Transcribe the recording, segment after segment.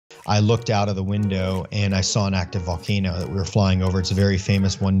I looked out of the window and I saw an active volcano that we were flying over. It's a very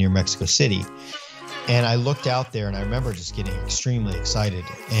famous one near Mexico City. And I looked out there and I remember just getting extremely excited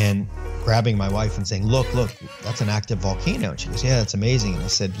and grabbing my wife and saying, look, that's an active volcano. And she goes, yeah, that's amazing. And I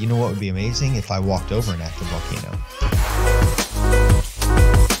said, you know what would be amazing? If I walked over an active volcano.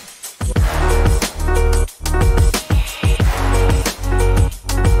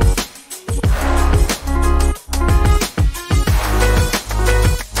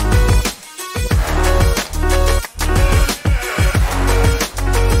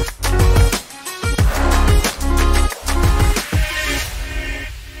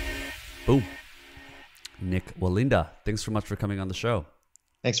 Boom. Nik Wallenda, thanks so much for coming on the show.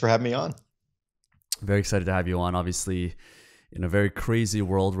 Thanks for having me on. Very excited to have you on. Obviously, in a very crazy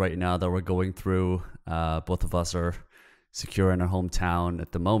world right now that we're going through. Both of us are secure in our hometown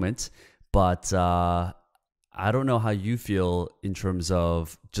at the moment. But I don't know how you feel in terms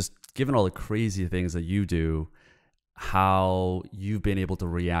of just given all the crazy things that you do, how you've been able to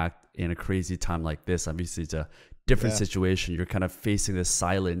react in a crazy time like this. Obviously, it's a different situation. You're kind of facing this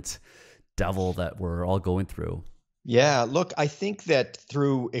silent devil that we're all going through. Yeah, look, I think that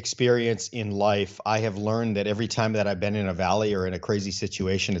through experience in life, I have learned that every time that I've been in a valley or in a crazy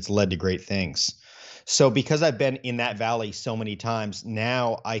situation, it's led to great things. So because I've been in that valley so many times,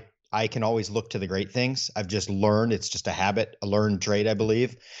 now I can always look to the great things. I've just learned, it's just a habit, a learned trait, I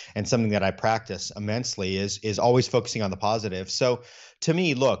believe, and something that I practice immensely is always focusing on the positive. So to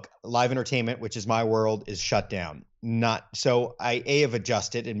me, look, live entertainment, which is my world, is shut down. Not so I have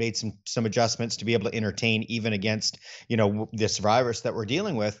adjusted and made some adjustments to be able to entertain even against, this virus that we're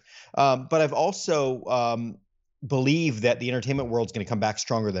dealing with. But I've also believe that the entertainment world is going to come back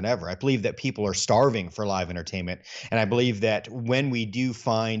stronger than ever. I believe that people are starving for live entertainment. And I believe that when we do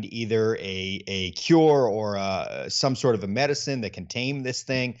find either a cure or some sort of a medicine that can tame this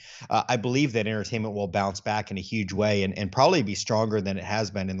thing, I believe that entertainment will bounce back in a huge way and probably be stronger than it has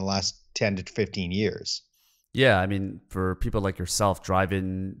been in the last 10 to 15 years. Yeah, I mean, for people like yourself,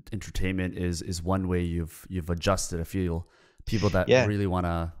 drive-in entertainment is one way you've adjusted. I feel people that really want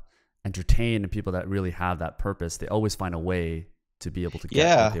to entertain and people that really have that purpose, they always find a way to be able to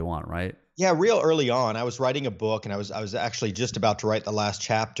get what they want, right? Yeah, real early on, I was writing a book and I was actually just about to write the last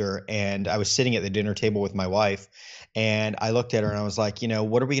chapter, and I was sitting at the dinner table with my wife and I looked at her and I was like,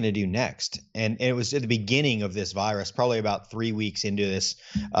 what are we going to do next? And it was at the beginning of this virus, probably about 3 weeks into this,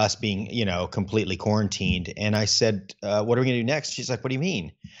 us being, completely quarantined. And I said, what are we going to do next? She's like, what do you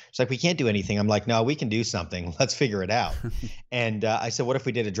mean? She's like, we can't do anything. I'm like, no, we can do something. Let's figure it out. And I said, what if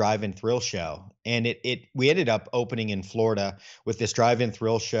we did a drive-in thrill show? And we ended up opening in Florida with this drive-in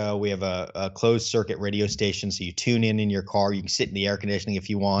thrill show. We have a closed circuit radio station. So you tune in your car, you can sit in the air conditioning if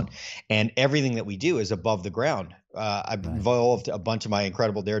you want. And everything that we do is above the ground. I've involved a bunch of my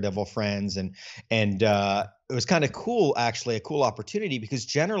incredible Daredevil friends and it was kind of cool, actually, a cool opportunity because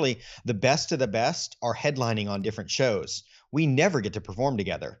generally the best of the best are headlining on different shows. We never get to perform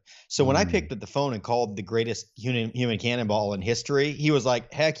together. So when I picked up the phone and called the greatest human cannonball in history, he was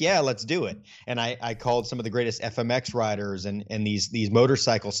like, heck yeah, let's do it. And I called some of the greatest FMX riders and these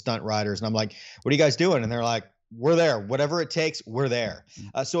motorcycle stunt riders. And I'm like, what are you guys doing? And they're like, we're there. Whatever it takes, we're there.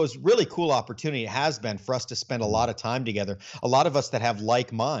 So it's a really cool opportunity. It has been for us to spend a lot of time together. A lot of us that have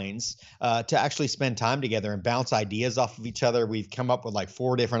like minds to actually spend time together and bounce ideas off of each other. We've come up with like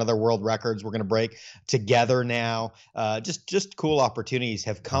 4 different other world records we're going to break together now. Just cool opportunities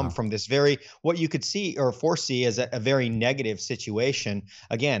have come from this what you could see or foresee as a very negative situation.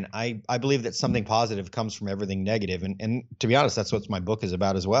 Again, I believe that something positive comes from everything negative. And to be honest, that's what my book is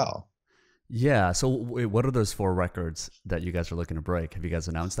about as well. Yeah. So what are those 4 records that you guys are looking to break? Have you guys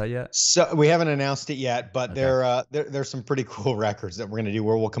announced that yet? So we haven't announced it yet, but there's some pretty cool records that we're going to do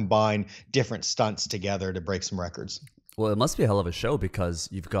where we'll combine different stunts together to break some records. Well, it must be a hell of a show because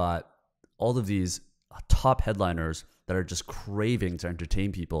you've got all of these top headliners that are just craving to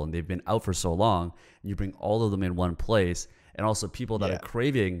entertain people and they've been out for so long, and you bring all of them in one place, and also people that are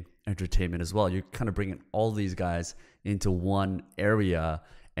craving entertainment as well. You're kind of bringing all these guys into one area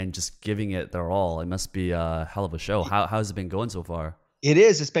and just giving it their all. It must be a hell of a show. How's it been going so far? It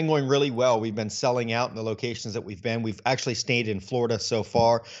is. It's been going really well. We've been selling out in the locations that we've been. We've actually stayed in Florida so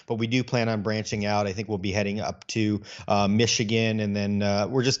far, but we do plan on branching out. I think we'll be heading up to Michigan, and then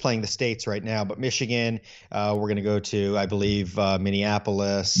we're just playing the states right now. But Michigan, we're going to go to, I believe,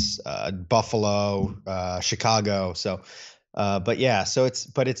 Minneapolis, Buffalo, Chicago. So but yeah,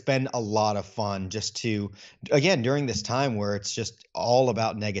 it's been a lot of fun just to, again, during this time where it's just all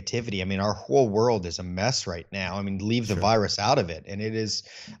about negativity. I mean, our whole world is a mess right now. I mean, leave the virus out of it. And it is,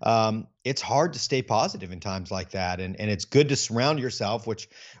 it's hard to stay positive in times like that. And it's good to surround yourself, which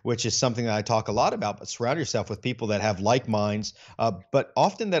is something that I talk a lot about, but surround yourself with people that have like minds. But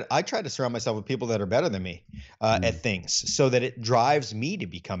often that I try to surround myself with people that are better than me at Mm. things, so that it drives me to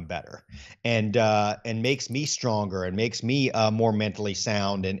become better, and makes me stronger, and makes me more mentally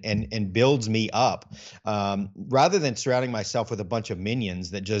sound, and builds me up, rather than surrounding myself with a bunch of minions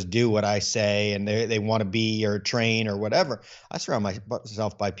that just do what I say, and they want to be or train or whatever. I surround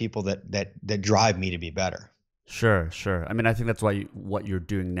myself by people that drive me to be better. Sure, sure. I mean, I think that's why what you're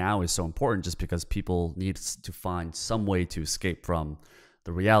doing now is so important, just because people need to find some way to escape from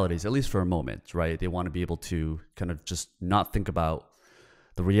the realities, at least for a moment, right? They want to be able to kind of just not think about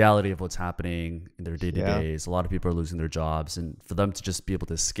the reality of what's happening in their day to Yeah, days. A lot of people are losing their jobs, and for them to just be able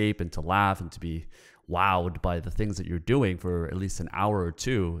to escape and to laugh and to be wowed by the things that you're doing for at least an hour or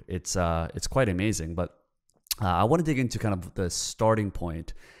two, it's quite amazing. But I want to dig into kind of the starting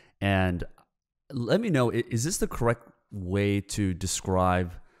point, and let me know, is this the correct way to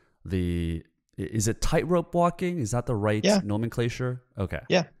describe the, is it tightrope walking? Is that the right yeah, nomenclature? Okay.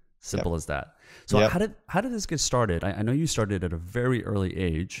 yeah, Simple yep, as that. So yep, how did this get started? I know you started at a very early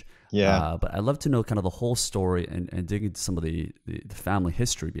age, yeah. but I'd love to know kind of the whole story and dig into some of the family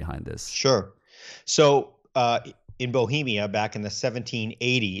history behind this. Sure. So, in Bohemia, back in the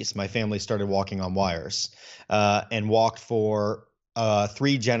 1780s, my family started walking on wires, and walked for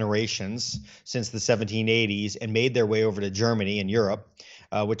three generations since the 1780s, and made their way over to Germany and Europe,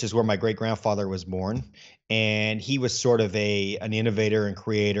 which is where my great grandfather was born. And he was sort of an innovator and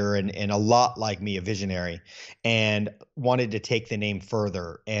creator, and a lot like me, a visionary, and wanted to take the name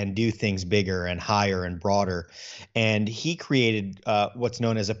further and do things bigger and higher and broader. And he created what's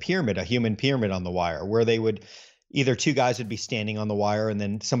known as a pyramid, a human pyramid on the wire, where they would either two guys would be standing on the wire, and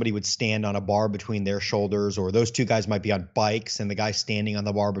then somebody would stand on a bar between their shoulders, or those two guys might be on bikes and the guy standing on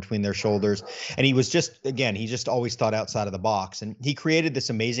the bar between their shoulders. And he was just, again, he just always thought outside of the box, and he created this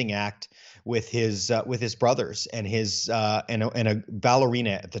amazing act with his brothers and his and a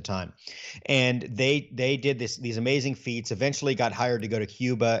ballerina at the time. And they did these amazing feats. Eventually got hired to go to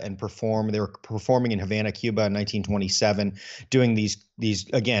Cuba and perform. They were performing in Havana, Cuba in 1927, doing these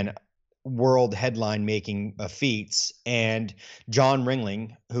again world headline making feats. And John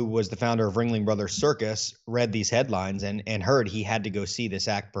Ringling, who was the founder of Ringling Brothers Circus, read these headlines and heard he had to go see this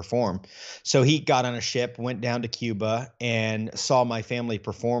act perform. So he got on a ship, went down to Cuba, and saw my family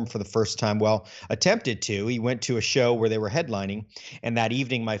perform for the first time. Well, attempted to. He went to a show where they were headlining, and that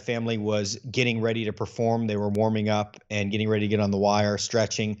evening my family was getting ready to perform. They were warming up and getting ready to get on the wire,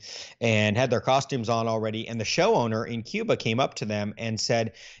 stretching, and had their costumes on already. And the show owner in Cuba came up to them and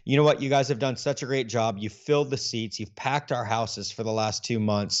said, "You know what? You guys have done such a great job. You've filled the seats. You've packed our houses for the last 2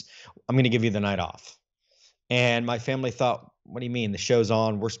 months. I'm going to give you the night off." And my family thought, "What do you mean? The show's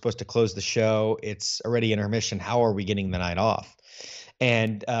on. We're supposed to close the show. It's already intermission. How are we getting the night off?"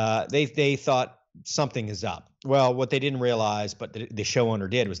 And they thought something is up. Well, what they didn't realize, but the show owner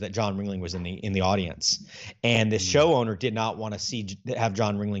did, was that John Ringling was in the audience, and the Mm. show owner did not want to have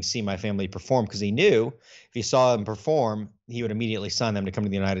John Ringling see my family perform, because he knew if he saw them perform, he would immediately sign them to come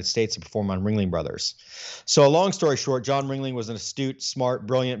to the United States to perform on Ringling Brothers. So, a long story short, John Ringling was an astute, smart,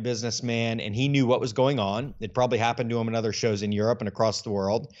 brilliant businessman, and he knew what was going on. It probably happened to him in other shows in Europe and across the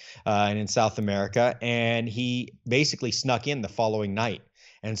world, and in South America, and he basically snuck in the following night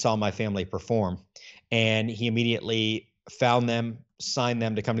and saw my family perform. And he immediately found them, signed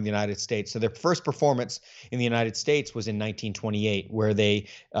them to come to the United States. So their first performance in the United States was in 1928, where they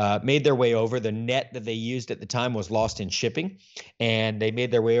made their way over. The net that they used at the time was lost in shipping, and they made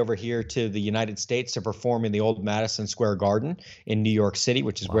their way over here to the United States to perform in the old Madison Square Garden in New York City,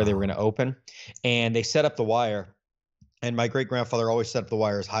 which is where they were Wow. going to open. And they set up the wire. And my great grandfather always set up the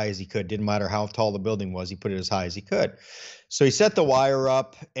wire as high as he could. Didn't matter how tall the building was, he put it as high as he could. So he set the wire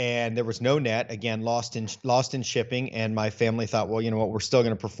up, and there was no net. Again, lost in shipping. And my family thought, well, you know what? We're still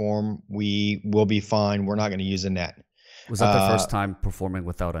going to perform. We will be fine. We're not going to use a net. Was that their Uh, first time performing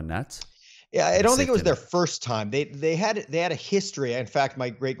without a net? yeah, I Like a don't think it safety was their net? first time. They had a history. In fact, my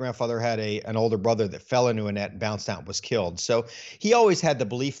great grandfather had an older brother that fell into a net and bounced out and was killed. So he always had the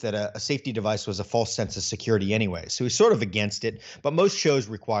belief that a safety device was a false sense of security anyway. So he's sort of against it, but most shows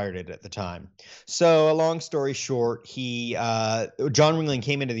required it at the time. So a long story short, he John Ringling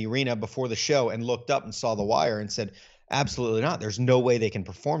came into the arena before the show and looked up and saw the wire and said, "Absolutely not. There's no way they can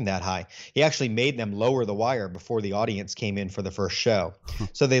perform that high." He actually made them lower the wire before the audience came in for the first show.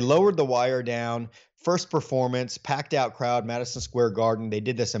 So they lowered the wire down. First performance, packed out crowd, Madison Square Garden. They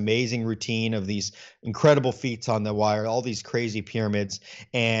did this amazing routine of these incredible feats on the wire, all these crazy pyramids.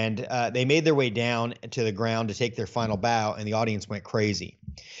 And they made their way down to the ground to take their final bow, and the audience went crazy.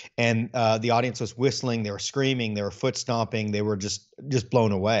 And the audience was whistling, they were screaming, they were foot stomping, they were just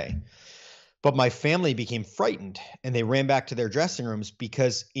blown away. But my family became frightened and they ran back to their dressing rooms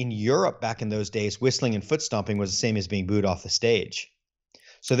because in Europe back in those days, whistling and foot stomping was the same as being booed off the stage.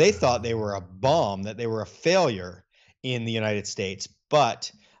 So they thought they were a bomb, that they were a failure in the United States.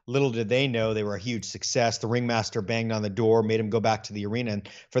 But little did they know they were a huge success. The ringmaster banged on the door, made them go back to the arena. And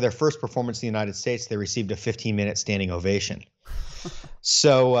for their first performance in the United States, they received a 15-minute standing ovation.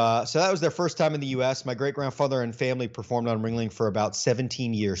 So that was their first time in the U.S. My great-grandfather and family performed on Ringling for about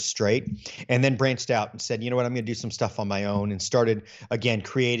 17 years straight, and then branched out and said, you know what, I'm going to do some stuff on my own, and started, again,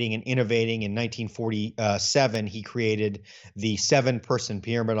 creating and innovating. In 1947, he created the 7-person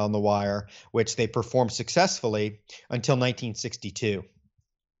pyramid on the wire, which they performed successfully until 1962.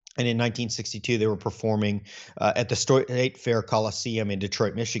 And in 1962, they were performing at the State Fair Coliseum in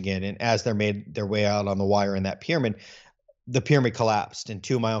Detroit, Michigan. And as they made their way out on the wire in that pyramid, the pyramid collapsed and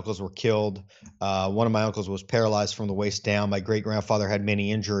 2 of my uncles were killed. One of my uncles was paralyzed from the waist down. My great-grandfather had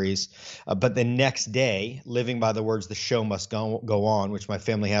many injuries. But the next day, living by the words, the show must go on, which my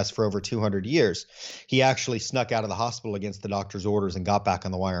family has for over 200 years, he actually snuck out of the hospital against the doctor's orders and got back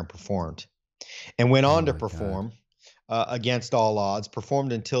on the wire and performed. And went on to perform against all odds,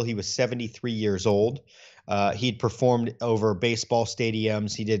 performed until he was 73 years old. He'd performed over baseball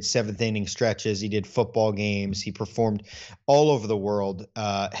stadiums. He did 7th-inning stretches. He did football games. He performed all over the world,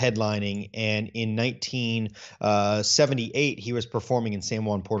 headlining. And in 1978, he was performing in San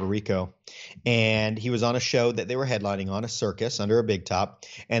Juan, Puerto Rico. And he was on a show that they were headlining on, a circus under a big top,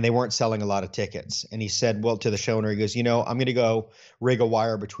 and they weren't selling a lot of tickets. And he said, well, to the show owner, he goes, you know, I'm going to go rig a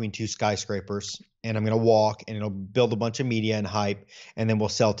wire between 2 skyscrapers, and I'm going to walk, and it'll build a bunch of media and hype, and then we'll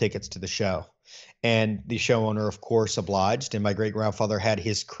sell tickets to the show. And the show owner, of course, obliged. And my great-grandfather had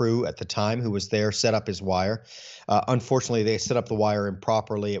his crew at the time who was there set up his wire. Unfortunately, they set up the wire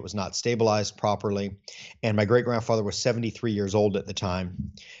improperly. It was not stabilized properly. And my great-grandfather was 73 years old at the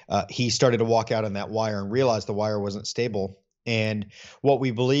time. He started to walk out on that wire and realized the wire wasn't stable. And what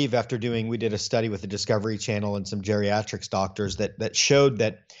we believe after we did a study with the Discovery Channel and some geriatrics doctors that showed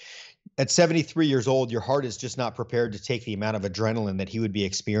that at 73 years old, your heart is just not prepared to take the amount of adrenaline that he would be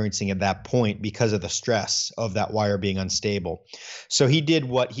experiencing at that point because of the stress of that wire being unstable. So he did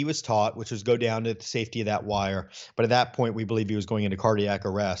what he was taught, which was go down to the safety of that wire. But at that point, we believe he was going into cardiac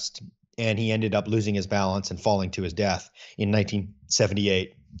arrest, and he ended up losing his balance and falling to his death in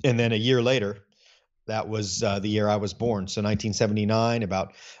 1978. And then a year later, that was the year I was born. So 1979,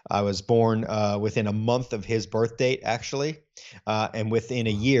 I was born within a month of his birth date, actually, and within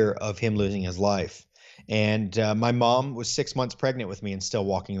a year of him losing his life. And my mom was 6 months pregnant with me and still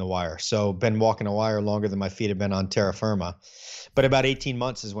walking the wire. So been walking a wire longer than my feet have been on terra firma. But about 18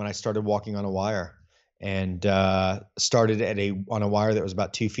 months is when I started walking on a wire, and started on a wire that was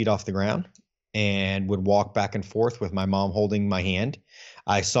about 2 feet off the ground, and would walk back and forth with my mom holding my hand.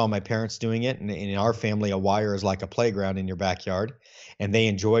 I saw my parents doing it, and in our family, a wire is like a playground in your backyard, and they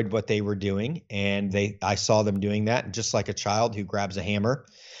enjoyed what they were doing, and I saw them doing that. And just like a child who grabs a hammer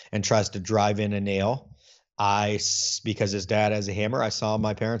and tries to drive in a nail, because his dad has a hammer, I saw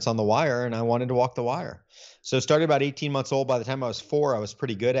my parents on the wire, and I wanted to walk the wire. So started about 18 months old. By the time I was 4, I was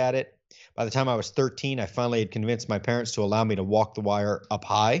pretty good at it. By the time I was 13, I finally had convinced my parents to allow me to walk the wire up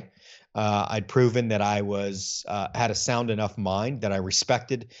high. I'd proven that I had a sound enough mind that I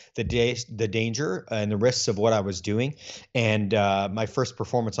respected the danger and the risks of what I was doing. And my first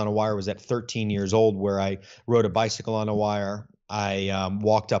performance on a wire was at 13 years old, where I rode a bicycle on a wire. I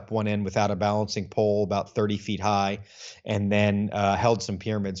walked up one end without a balancing pole about 30 feet high, and then held some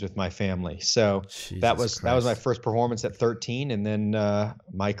pyramids with my family. So that was my first performance at 13, and then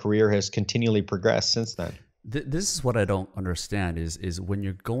my career has continually progressed since then. This is what I don't understand is when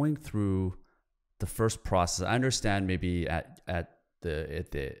you're going through the first process. I understand maybe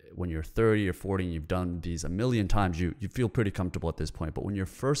when you're 30 or 40 and you've done these a million times, you feel pretty comfortable at this point. But when you're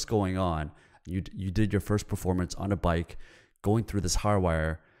first going on, you did your first performance on a bike, going through this hard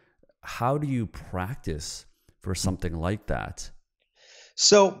wire. How do you practice for something like that?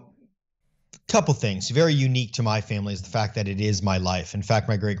 So, couple things. Very unique to my family is the fact that it is my life. In fact,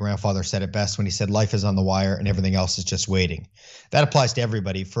 my great-grandfather said it best when he said, life is on the wire and everything else is just waiting. That applies to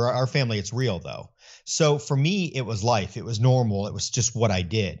everybody. For our family, it's real, though. So for me, it was life. It was normal. It was just what I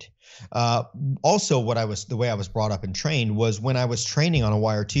did. Also, the way I was brought up and trained was when I was training on a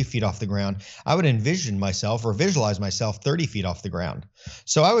wire 2 feet off the ground, I would envision myself or visualize myself 30 feet off the ground.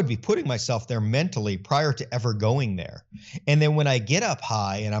 So I would be putting myself there mentally prior to ever going there. And then when I get up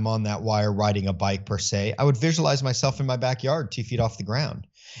high and I'm on that wire riding a bike per se, I would visualize myself in my backyard 2 feet off the ground.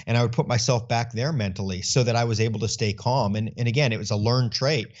 and I would put myself back there mentally so that I was able to stay calm. And again, it was a learned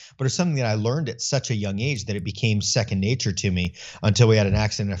trait, but it's something that I learned at such a young age that it became second nature to me until we had an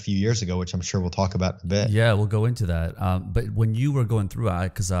accident a few years ago, which I'm sure we'll talk about in a bit. Yeah, we'll go into that. But when you were going through it,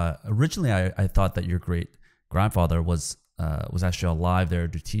 because originally I thought that your great grandfather was actually alive there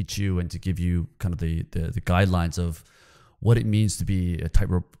to teach you and to give you kind of the guidelines of what it means to be a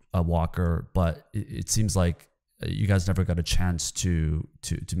tightrope walker. But it seems like you guys never got a chance to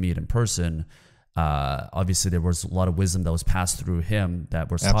meet in person. Obviously, there was a lot of wisdom that was passed through him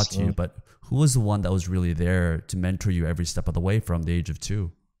that was taught to you. But who was the one that was really there to mentor you every step of the way from the age of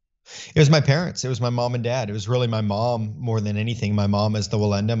 2? It was my parents. It was my mom and dad. It was really my mom more than anything. My mom is the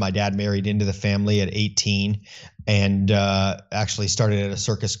Wallenda. My dad married into the family at 18 and actually started at a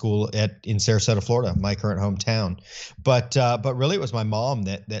circus school in Sarasota, Florida, my current hometown. But really it was my mom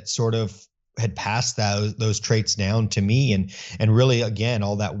that sort of had passed those traits down to me, and really, again,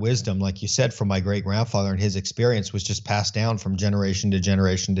 all that wisdom, like you said, from my great grandfather and his experience was just passed down from generation to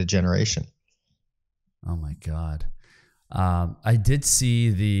generation to generation. Oh my God. I did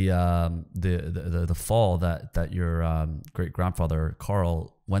see the fall that your great grandfather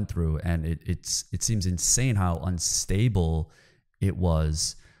Carl went through, and it seems insane how unstable it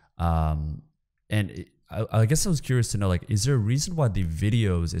was. I guess I was curious to know, like, is there a reason why the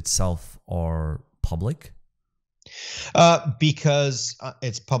videos itself are public? Because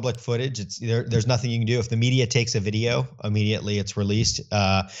it's public footage. There's nothing you can do. If the media takes a video, immediately it's released.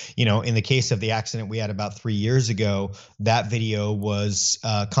 In the case of the accident we had about 3 years ago, that video was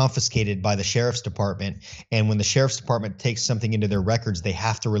confiscated by the sheriff's department. And when the sheriff's department takes something into their records, they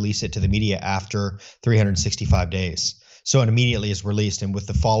have to release it to the media after 365 days. So it immediately is released. And with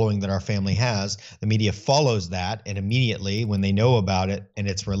the following that our family has, the media follows that. And immediately when they know about it and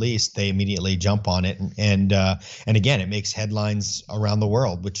it's released, they immediately jump on it. And again, it makes headlines around the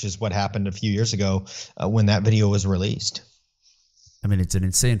world, which is what happened a few years ago when that video was released. I mean, it's an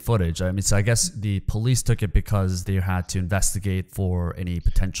insane footage. I mean, so I guess the police took it because they had to investigate for any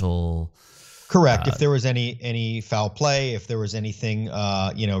potential. Correct. If there was any foul play, if there was anything,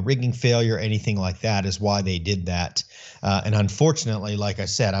 rigging failure, anything like that is why they did that. And unfortunately, like I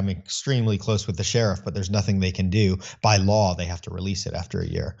said, I'm extremely close with the sheriff, but there's nothing they can do. By law, they have to release it after a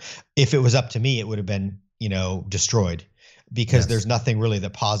year. If it was up to me, it would have been, destroyed. Because there's nothing really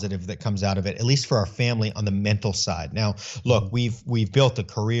that positive that comes out of it, at least for our family on the mental side. Now, look, we've built a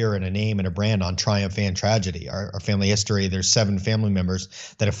career and a name and a brand on triumph and tragedy. Our family history, there's 7 family members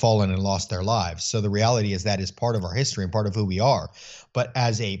that have fallen and lost their lives. So the reality is that is part of our history and part of who we are. But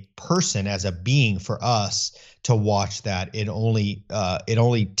as a person, as a being, for us to watch that, it only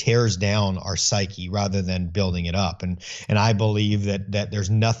tears down our psyche rather than building it up. And I believe that there's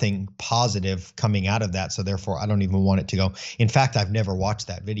nothing positive coming out of that. So therefore, I don't even want it to go. In fact, I've never watched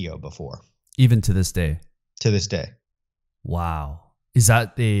that video before. Even to this day? To this day. Wow. Is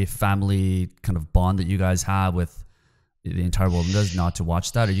that the family kind of bond that you guys have with the entire world not to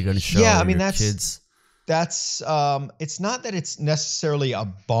watch that? Are you going to show your kids? That's it's not that it's necessarily a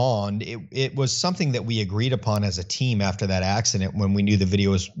bond. It was something that we agreed upon as a team after that accident when we knew the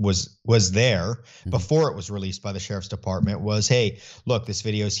video was there before it was released by the sheriff's department. Was, hey, look, this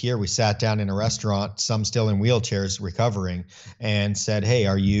video's here. We sat down in a restaurant, some still in wheelchairs recovering, and said, hey,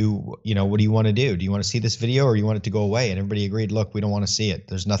 what do you want to do? Do you want to see this video or you want it to go away? And everybody agreed, look, we don't want to see it.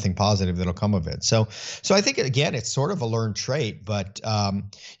 There's nothing positive that'll come of it. So I think, again, it's sort of a learned trait, but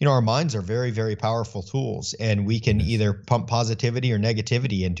our minds are very, very powerful tools, and we can either pump positivity or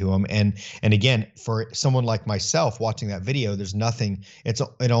negativity into them. And again, for someone like myself watching that video, there's nothing, it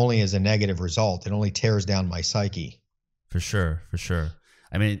only is a negative result. It only tears down my psyche. For sure.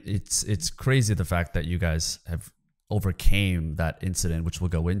 I mean, it's crazy the fact that you guys have overcame that incident, which we'll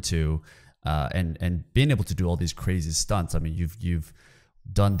go into, and being able to do all these crazy stunts. I mean, you've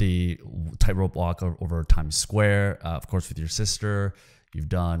done the tightrope walk over Times Square, of course, with your sister. You've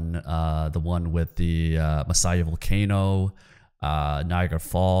done the one with the Messiah Volcano, Niagara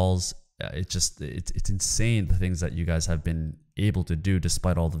Falls. It's insane the things that you guys have been able to do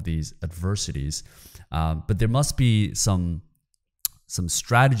despite all of these adversities. But there must be some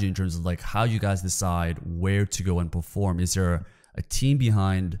strategy in terms of like how you guys decide where to go and perform. Is there a team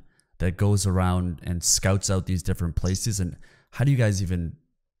behind that goes around and scouts out these different places? And how do you guys even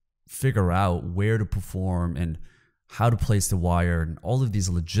figure out where to perform and how to place the wire and all of these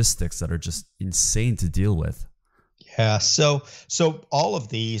logistics that are just insane to deal with? Yeah. So all of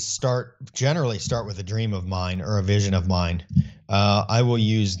these generally start with a dream of mine or a vision of mine. I will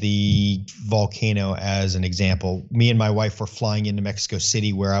use the Volcano as an example. Me and my wife were flying into Mexico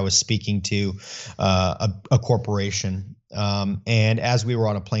City where I was speaking to a corporation. And as we were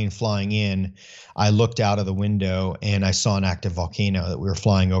on a plane flying in, I looked out of the window and I saw an active volcano that we were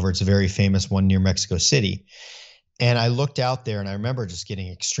flying over. It's a very famous one near Mexico City. And I looked out there and I remember just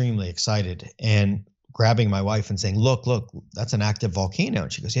getting extremely excited and grabbing my wife and saying, look, look, that's an active volcano.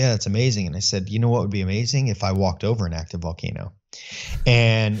 And she goes, yeah, that's amazing. And I said, you know what would be amazing if I walked over an active volcano?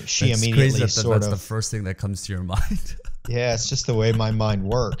 And she That's immediately crazy sort that's of, the first thing that comes to your mind. yeah, it's just the way my mind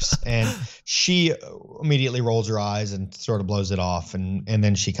works. And she immediately rolls her eyes and sort of blows it off. And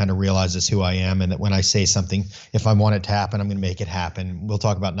then she kind of realizes who I am and that when I say something, if I want it to happen, I'm going to make it happen. We'll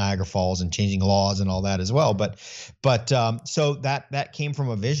talk about Niagara Falls and changing laws and all that as well. But so that came from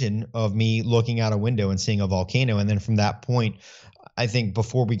a vision of me looking out a window and seeing a volcano. And then from that point, I think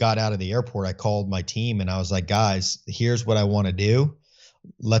before we got out of the airport, I called my team and I was like, guys, here's what I want to do.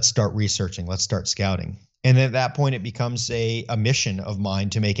 Let's start researching. Let's start scouting. And at that point, it becomes a mission of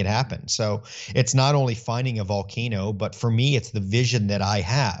mine to make it happen. So it's not only finding a volcano, but for me, it's the vision that I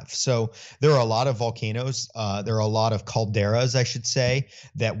have. So there are a lot of volcanoes. There are a lot of calderas, I should say,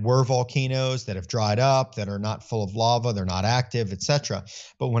 that were volcanoes that have dried up, that are not full of lava, they're not active, etc.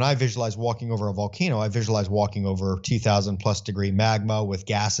 But when I visualize walking over a volcano, I visualize walking over 2,000 plus degree magma with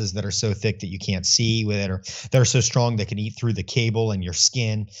gases that are so thick that you can't see, that are so strong that can eat through the cable and your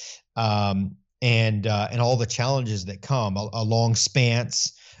skin. And all the challenges that come, a long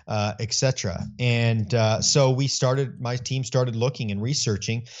spans, etc. And so my team started looking and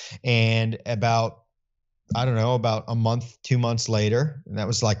researching, and about a month, 2 months later, and that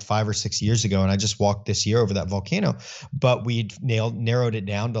was like 5 or 6 years ago. And I just walked this year over that volcano, but we narrowed it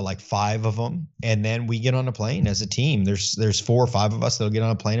down to like 5 of them. And then we get on a plane as a team. There's 4 or 5 of us that'll get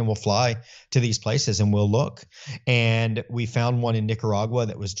on a plane and we'll fly to these places and we'll look. And we found one in Nicaragua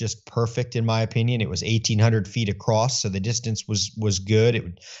that was just perfect in my opinion. It was 1,800 feet across, so the distance was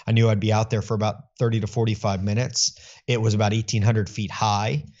good. I knew I'd be out there for about 30 to 45 minutes. It was about 1,800 feet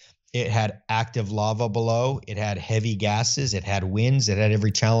high. It had active lava below. It had heavy gases. It had winds. It had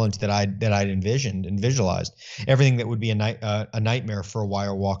every challenge that I'd envisioned and visualized. Everything that would be a nightmare for a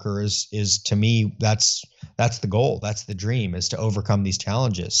wire walker is to me, that's the goal. That's the dream, is to overcome these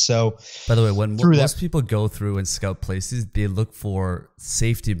challenges. So, by the way, when most people go through and scout places, they look for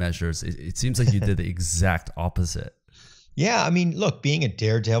safety measures. It seems like you did the exact opposite. Yeah, I mean, look, being a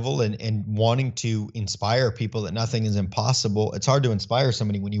daredevil and wanting to inspire people that nothing is impossible. It's hard to inspire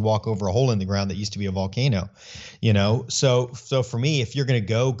somebody when you walk over a hole in the ground that used to be a volcano, you know? So for me, if you're going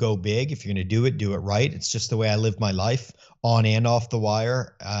to go big. If you're going to do it right. It's just the way I live my life on and off the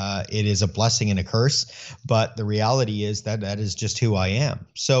wire. It is a blessing and a curse, but the reality is that is just who I am.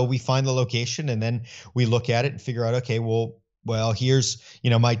 So we find the location and then we look at it and figure out, okay, well, here's,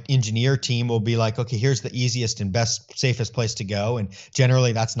 my engineer team will be like, okay, here's the easiest and best, safest place to go. And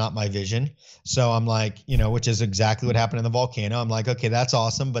generally that's not my vision. So I'm like, which is exactly what happened in the volcano. I'm like, okay, that's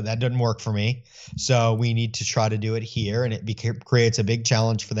awesome, but that doesn't work for me. So we need to try to do it here. And it creates a big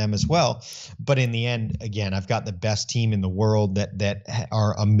challenge for them as well. But in the end, again, I've got the best team in the world that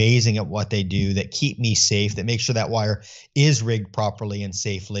are amazing at what they do, that keep me safe, that make sure that wire is rigged properly and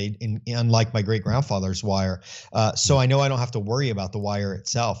safely, unlike my great grandfather's wire. So I know I don't have to worry about the wire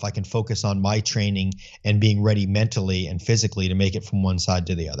itself. I can focus on my training and being ready mentally and physically to make it from one side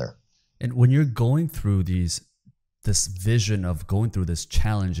to the other. And when you're going through this vision of going through this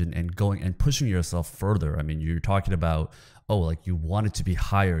challenge and going and pushing yourself further, I mean, you're talking about, like you want it to be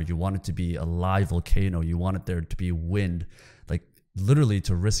higher, you want it to be a live volcano, you want it there to be wind, like literally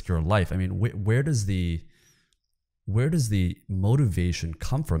to risk your life. I mean, where does the motivation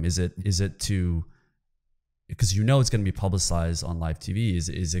come from? Is it to, because it's going to be publicized on live TV.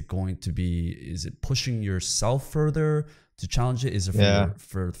 Is it pushing yourself further to challenge it? Is it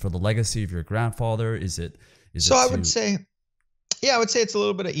for the legacy of your grandfather? I would say it's a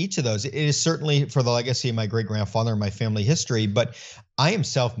little bit of each of those. It is certainly for the legacy of my great grandfather and my family history, but I am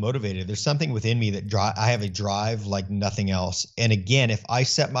self-motivated. There's something within me that I have a drive like nothing else. And again, if I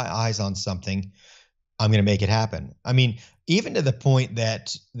set my eyes on something, I'm going to make it happen. I mean, even to the point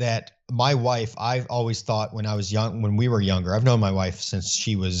that my wife, I've always thought when we were younger, I've known my wife since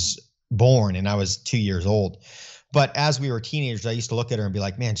she was born and I was 2 years old. But as we were teenagers, I used to look at her and be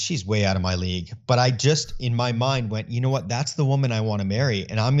like, man, she's way out of my league. But I just, in my mind, went, you know what? That's the woman I want to marry.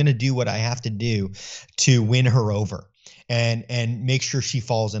 And I'm going to do what I have to do to win her over and make sure she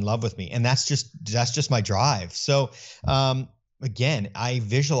falls in love with me. And that's just my drive. So, again, I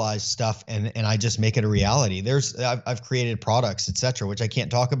visualize stuff and I just make it a reality. I've created products, etc., which I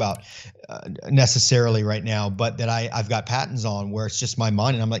can't talk about necessarily right now, but that I've got patents on where it's just my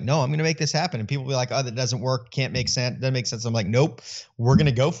mind, and I'm like, no, I'm going to make this happen. And people be like, oh, that doesn't work, can't make sense, doesn't make sense. I'm like, nope, we're going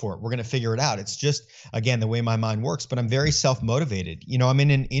to go for it. We're going to figure it out. It's just, again, the way my mind works. But I'm very self-motivated. I'm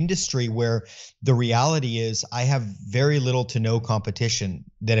in an industry where the reality is I have very little to no competition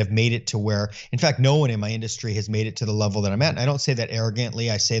that have made it to where, in fact, no one in my industry has made it to the level that I'm at. And I don't say that arrogantly.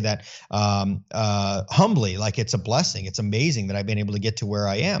 I say that humbly, like it's a blessing. It's amazing that I've been able to get to where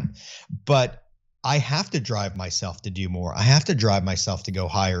I am. But I have to drive myself to do more. I have to drive myself to go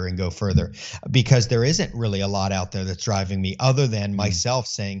higher and go further, because there isn't really a lot out there that's driving me other than myself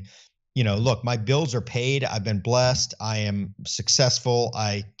saying, look, my bills are paid. I've been blessed. I am successful.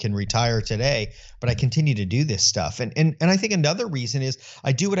 I can retire today, but I continue to do this stuff. And I think another reason is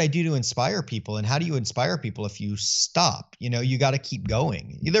I do what I do to inspire people. And how do you inspire people if you stop? You got to keep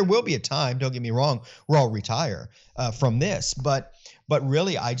going. There will be a time, don't get me wrong, where I'll retire from this, but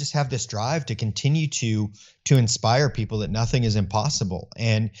really I just have this drive to continue to inspire people that nothing is impossible.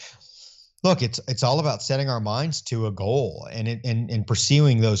 And look, it's all about setting our minds to a goal and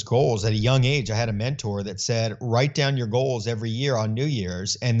pursuing those goals. At a young age, I had a mentor that said, write down your goals every year on New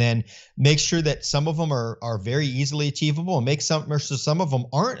Year's, and then make sure that some of them are very easily achievable, and make some of them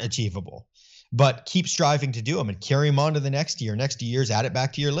aren't achievable. But keep striving to do them and carry them on to the next year. Next 2 years, add it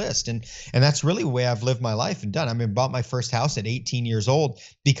back to your list. And that's really the way I've lived my life and done. I mean, bought my first house at 18 years old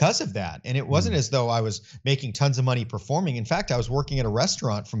because of that. And it wasn't as though I was making tons of money performing. In fact, I was working at a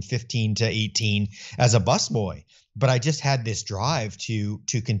restaurant from 15 to 18 as a busboy. But I just had this drive to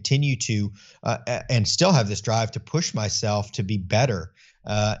continue to and still have this drive to push myself to be better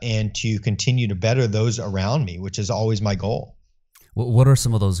and to continue to better those around me, which is always my goal. What are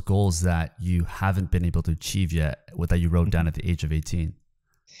some of those goals that you haven't been able to achieve yet, that you wrote down at the age of 18?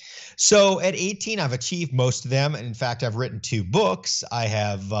 So at 18, I've achieved most of them. And in fact, I've written 2 books.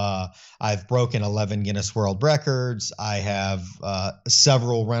 I've broken 11 Guinness World Records. I have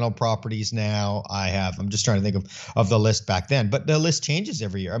several rental properties now. I'm just trying to think of the list back then, but the list changes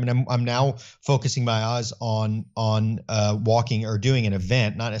every year. I mean, I'm now focusing my eyes on walking or doing an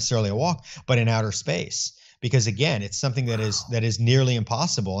event, not necessarily a walk, but in outer space. Because again, it's something that is nearly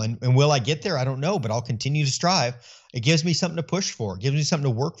impossible. And will I get there? I don't know, but I'll continue to strive. It gives me something to push for. It gives me something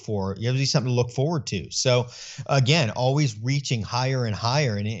to work for. It gives me something to look forward to. So again, always reaching higher and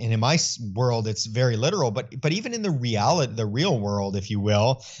higher. And in my world, it's very literal, but even in the real world, if you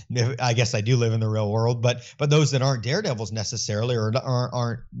will, I guess I do live in the real world, but those that aren't daredevils necessarily or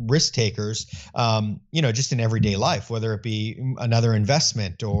aren't risk takers, just in everyday life, whether it be another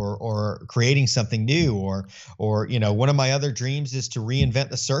investment or creating something new or one of my other dreams is to reinvent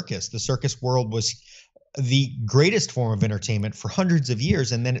the circus. The circus world was the greatest form of entertainment for hundreds of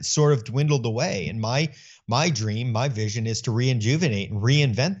years, and then it sort of dwindled away. And my dream, my vision is to rejuvenate and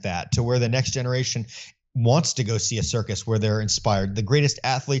reinvent that to where the next generation wants to go see a circus, where they're inspired. The greatest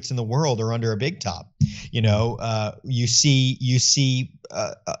athletes in the world are under a big top. You see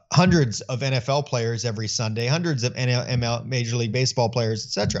hundreds of NFL players every Sunday, hundreds of ML, Major League Baseball players,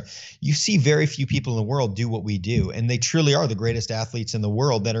 etc. You see very few people in the world do what we do, and they truly are the greatest athletes in the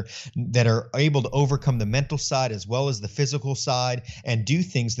world that are able to overcome the mental side as well as the physical side and do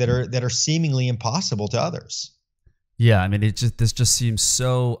things that are seemingly impossible to others. Yeah, I mean, this just seems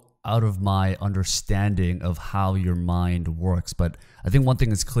so out of my understanding of how your mind works. But I think one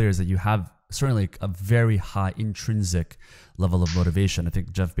thing is clear is that you have certainly a very high intrinsic level of motivation. I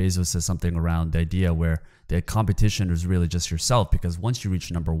think Jeff Bezos says something around the idea where the competition is really just yourself, because once you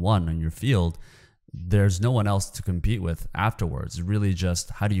reach number 1 in your field, there's no one else to compete with afterwards. It's really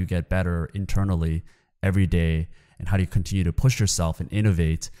just how do you get better internally every day, and how do you continue to push yourself and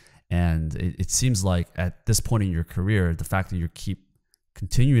innovate. And it seems like at this point in your career, the fact that you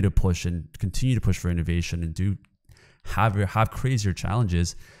continue to push for innovation and do have crazier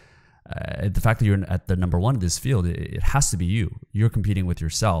challenges, the fact that you're at the number 1 in this field, it has to be you. You're competing with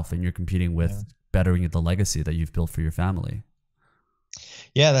yourself, and you're competing with bettering the legacy that you've built for your family.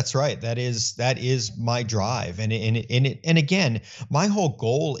 Yeah, that's right. That is my drive. And again, my whole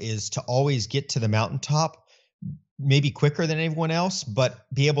goal is to always get to the mountaintop, maybe quicker than anyone else, but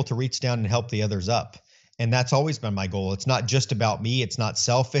be able to reach down and help the others up. And that's always been my goal. It's not just about me. It's not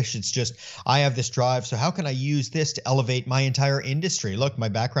selfish. It's just, I have this drive. So how can I use this to elevate my entire industry? Look, my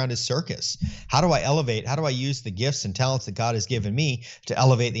background is circus. How do I elevate? How do I use the gifts and talents that God has given me to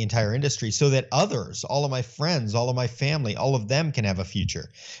elevate the entire industry so that others, all of my friends, all of my family, all of them can have a future?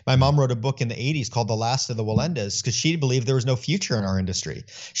 My mom wrote a book in the 80s called The Last of the Wallendas because she believed there was no future in our industry.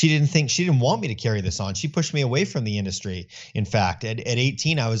 She didn't want me to carry this on. She pushed me away from the industry. In fact, at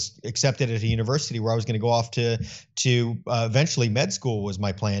 18, I was accepted at a university where I was going to go off to eventually med school was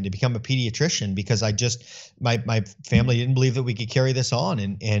my plan, to become a pediatrician, because my family didn't believe that we could carry this on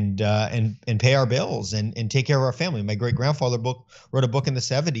and pay our bills and take care of our family. My great grandfather wrote a book in the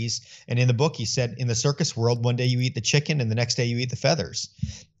 70s, and in the book he said, in the circus world, one day you eat the chicken and the next day you eat the feathers.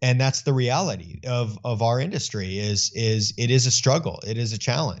 And that's the reality of our industry. It is a struggle. It is a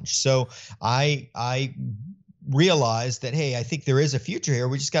challenge. So I realized that, hey, I think there is a future here.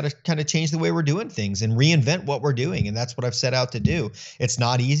 We just got to kind of change the way we're doing things and reinvent what we're doing. And that's what I've set out to do. It's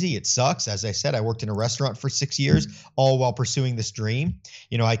not easy. It sucks. As I said, I worked in a restaurant for 6 years, all while pursuing this dream.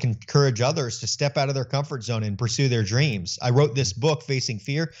 I can encourage others to step out of their comfort zone and pursue their dreams. I wrote this book, Facing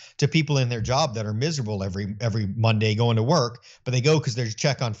Fear, to people in their job that are miserable every Monday going to work, but they go because there's a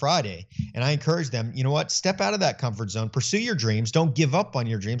check on Friday. And I encourage them, you know what? Step out of that comfort zone, pursue your dreams. Don't give up on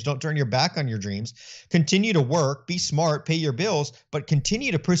your dreams. Don't turn your back on your dreams. Continue to work, be smart, pay your bills, but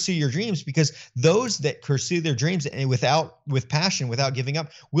continue to pursue your dreams, because those that pursue their dreams and with passion, without giving up,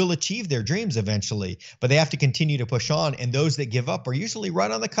 will achieve their dreams eventually. But they have to continue to push on. And those that give up are usually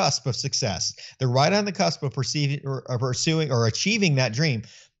right on the cusp of success. They're right on the cusp of pursuing or achieving that dream.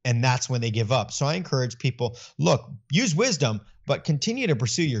 And that's when they give up. So I encourage people, look, use wisdom, but continue to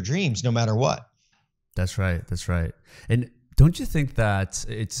pursue your dreams no matter what. That's right. That's right. And don't you think that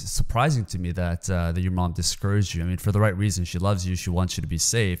it's surprising to me that your mom discouraged you? I mean, for the right reason. She loves you. She wants you to be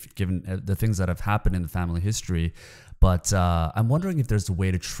safe, given the things that have happened in the family history. But I'm wondering if there's a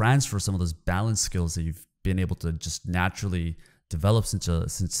way to transfer some of those balance skills that you've been able to just naturally develop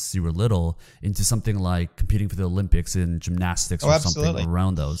since you were little into something like competing for the Olympics in gymnastics or something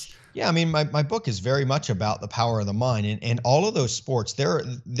around those. Yeah, I mean, my book is very much about the power of the mind, and all of those sports.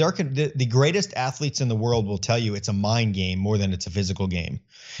 The greatest athletes in the world will tell you it's a mind game more than it's a physical game.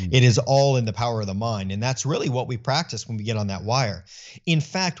 It is all in the power of the mind, and that's really what we practice when we get on that wire. In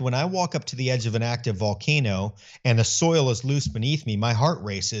fact, when I walk up to the edge of an active volcano and the soil is loose beneath me, my heart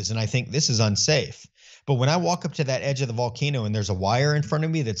races, and I think this is unsafe. But when I walk up to that edge of the volcano and there's a wire in front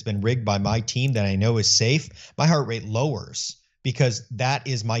of me that's been rigged by my team that I know is safe, my heart rate lowers, because that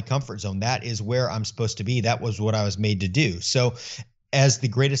is my comfort zone. That is where I'm supposed to be. That was what I was made to do. So as the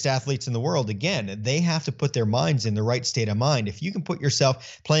greatest athletes in the world, again, they have to put their minds in the right state of mind. If you can put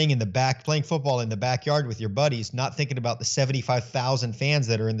yourself playing football in the backyard with your buddies, not thinking about the 75,000 fans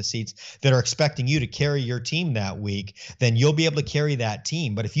that are in the seats that are expecting you to carry your team that week, then you'll be able to carry that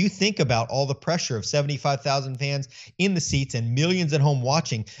team. But if you think about all the pressure of 75,000 fans in the seats and millions at home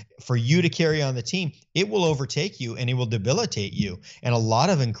watching for you to carry on the team, it will overtake you and it will debilitate you. And a lot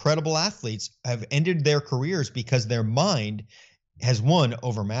of incredible athletes have ended their careers because their mind has won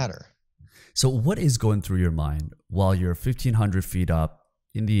over matter. So what is going through your mind while you're 1,500 feet up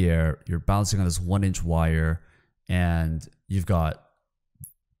in the air, you're bouncing on this 1-inch wire, and you've got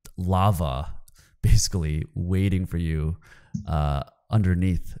lava basically waiting for you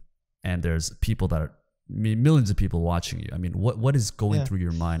underneath, and there's people that are millions of people watching you? I mean, what is going through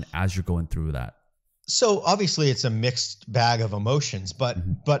your mind as you're going through that? So obviously it's a mixed bag of emotions, but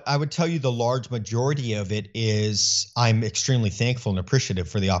I would tell you the large majority of it is I'm extremely thankful and appreciative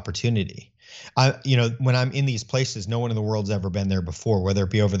for the opportunity. When I'm in these places, no one in the world's ever been there before, whether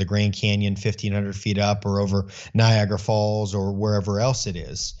it be over the Grand Canyon, 1,500 feet up, or over Niagara Falls, or wherever else it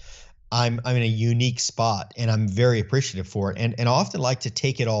is. I'm in a unique spot, and I'm very appreciative for it, and I often like to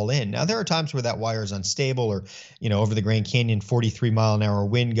take it all in. Now, there are times where that wire is unstable, or over the Grand Canyon, 43-mile-an-hour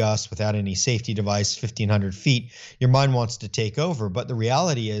wind gusts without any safety device, 1,500 feet. Your mind wants to take over, but the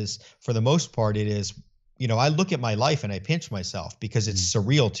reality is, for the most part, it is. I look at my life and I pinch myself because it's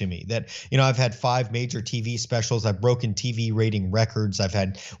surreal to me that, I've had 5 major TV specials. I've broken TV rating records. I've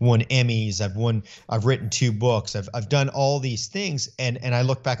won Emmys. I've written 2 books. I've done all these things. And I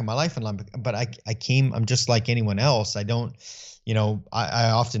look back at my life and I'm just like anyone else. I don't, I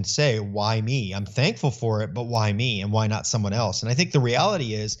often say, why me? I'm thankful for it, but why me? And why not someone else? And I think the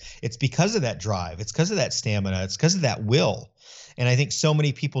reality is it's because of that drive. It's because of that stamina. It's because of that will. And I think so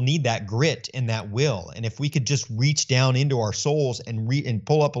many people need that grit and that will. And if we could just reach down into our souls and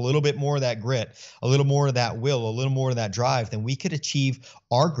pull up a little bit more of that grit, a little more of that will, a little more of that drive, then we could achieve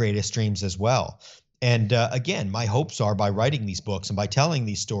our greatest dreams as well. And again, my hopes are by writing these books and by telling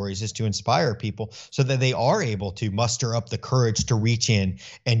these stories is to inspire people so that they are able to muster up the courage to reach in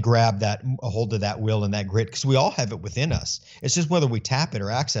and grab that a hold of that will and that grit, because we all have it within us. It's just whether we tap it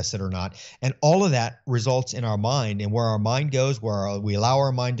or access it or not. And all of that results in our mind, and where our mind goes, we allow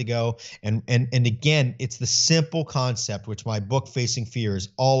our mind to go. And again, it's the simple concept, which my book Facing Fear is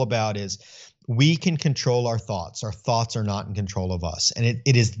all about, is we can control our thoughts. Our thoughts are not in control of us. And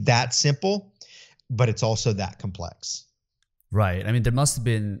it is that simple, but it's also that complex. Right. I mean, there must have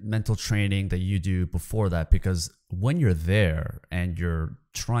been mental training that you do before that, because when you're there and you're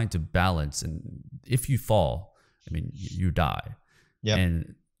trying to balance, and if you fall, I mean, you die. Yeah.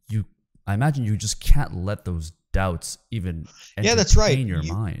 And I imagine you just can't let those doubts even that's right. entertain your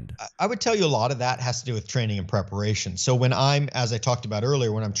mind. I would tell you a lot of that has to do with training and preparation. So when as I talked about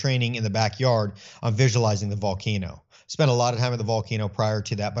earlier, when I'm training in the backyard, I'm visualizing the volcano. Spent a lot of time at the volcano prior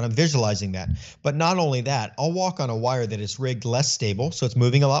to that, but I'm visualizing that. But not only that, I'll walk on a wire that is rigged less stable, so it's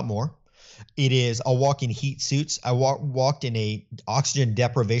moving a lot more. I'll walk in heat suits. I walked in a oxygen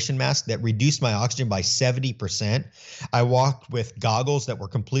deprivation mask that reduced my oxygen by 70%. I walked with goggles that were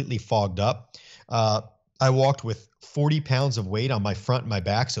completely fogged up. I walked with 40 pounds of weight on my front and my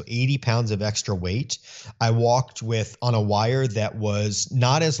back, so 80 pounds of extra weight. I walked on a wire that was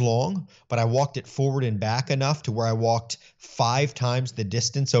not as long, but I walked it forward and back enough to where I walked 5 times the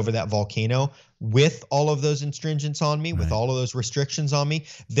distance over that volcano with all of those astringents on me, with all of those restrictions on me.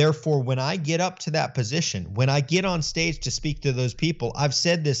 Therefore, when I get up to that position, when I get on stage to speak to those people, I've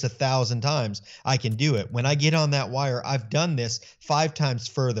said this 1,000 times, I can do it. When I get on that wire, I've done this 5 times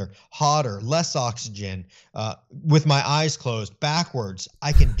further, hotter, less oxygen, with my eyes closed, backwards.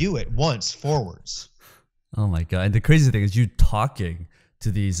 I can do it once, forwards. Oh my God. And the crazy thing is you talking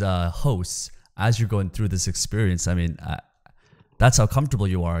to these hosts as you're going through this experience. I mean, that's how comfortable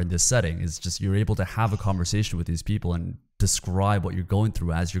you are in this setting. It's just you're able to have a conversation with these people and describe what you're going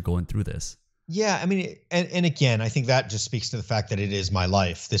through as you're going through this. Yeah, I mean, and again, I think that just speaks to the fact that it is my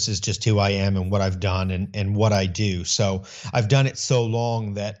life. This is just who I am and what I've done and what I do. So I've done it so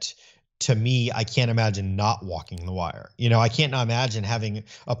long that, to me, I can't imagine not walking the wire. I can't imagine having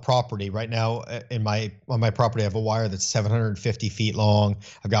a property right now. On my property, I have a wire that's 750 feet long.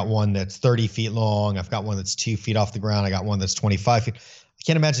 I've got one that's 30 feet long. I've got one that's 2 feet off the ground. I got one that's 25 feet. I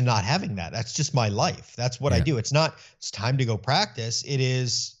can't imagine not having that. That's just my life. That's what I do. It's not, it's time to go practice. It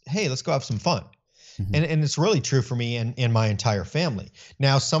is, hey, let's go have some fun. And it's really true for me and my entire family.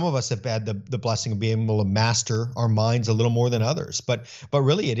 Now, some of us have had the blessing of being able to master our minds a little more than others, but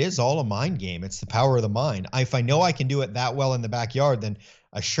really it is all a mind game. It's the power of the mind. If I know I can do it that well in the backyard, then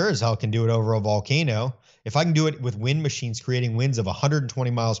I sure as hell can do it over a volcano. If I can do it with wind machines creating winds of 120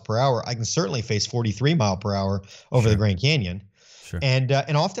 miles per hour, I can certainly face 43 mile per hour over the Grand Canyon. Sure. And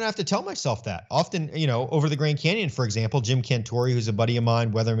often I have to tell myself that. Often, over the Grand Canyon, for example, Jim Cantori, who's a buddy of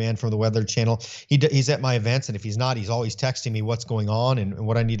mine, weatherman from the Weather Channel, he's at my events, and if he's not, he's always texting me what's going on and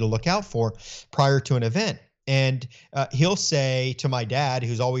what I need to look out for prior to an event. And he'll say to my dad,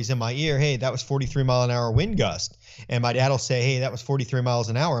 who's always in my ear, hey, that was 43 mile an hour wind gust. And my dad will say, hey, that was 43 miles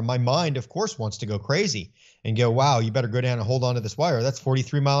an hour. And my mind, of course, wants to go crazy and go, wow, you better go down and hold on to this wire. That's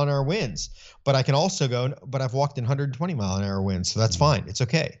 43 mile an hour winds. But I can also go, but I've walked in 120 mile an hour winds. So that's fine. It's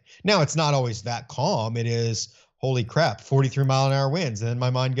okay. Now, it's not always that calm. It is, holy crap, 43 mile an hour winds. And then my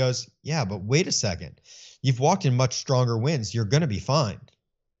mind goes, yeah, but wait a second. You've walked in much stronger winds. You're going to be fine.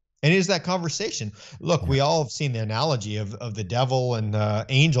 And it is that conversation. Look, we all have seen the analogy of the devil and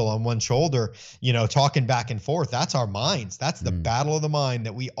angel on one shoulder, talking back and forth. That's our minds. That's the battle of the mind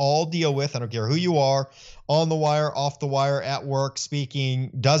that we all deal with. I don't care who you are, on the wire, off the wire, at work, speaking,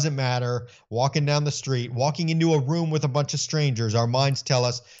 doesn't matter, walking down the street, walking into a room with a bunch of strangers. Our minds tell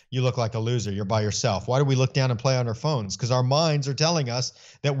us, you look like a loser. You're by yourself. Why do we look down and play on our phones? Because our minds are telling us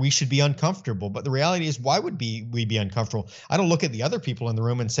that we should be uncomfortable. But the reality is, why would we be uncomfortable? I don't look at the other people in the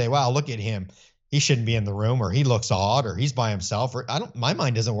room and say, wow, look at him. He shouldn't be in the room, or he looks odd, or he's by himself, or my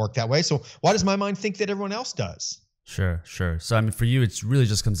mind doesn't work that way. So why does my mind think that everyone else does? Sure. So, I mean, for you, it's really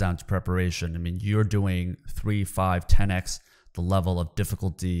just comes down to preparation. I mean, you're doing 3, 5, 10x the level of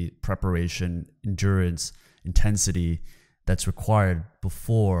difficulty, preparation, endurance, intensity that's required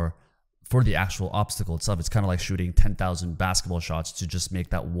for the actual obstacle itself. It's kind of like shooting 10,000 basketball shots to just make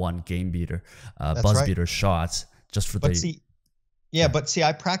that one game beater, buzz beater shot just for But see,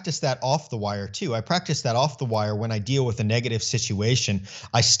 I practice that off the wire too. I practice that off the wire when I deal with a negative situation.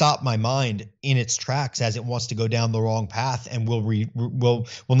 I stop my mind in its tracks as it wants to go down the wrong path, and will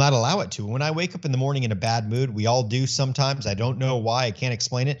not allow it to. When I wake up in the morning in a bad mood, we all do sometimes. I don't know why. I can't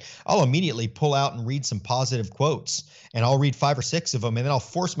explain it. I'll immediately pull out and read some positive quotes, and I'll read 5 or 6 of them, and then I'll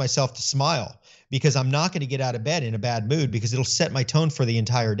force myself to smile. because I'm not going to get out of bed in a bad mood because it'll set my tone for the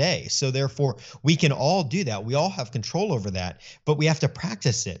entire day. So therefore, we can all do that. We all have control over that, but we have to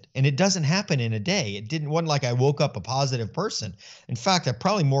practice it. And it doesn't happen in a day. Wasn't like I woke up a positive person. In fact, I'm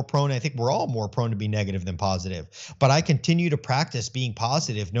probably more prone, I think we're all more prone to be negative than positive. But I continue to practice being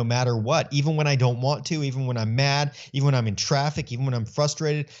positive no matter what, even when I don't want to, even when I'm mad, even when I'm in traffic, even when I'm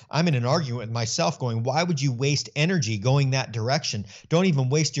frustrated. I'm in an argument with myself going, why would you waste energy going that direction? Don't even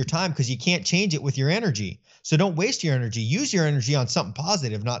waste your time because you can't change it with your energy. So don't waste your energy. Use your energy on something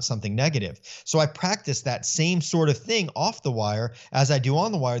positive, not something negative. So I practice that same sort of thing off the wire as I do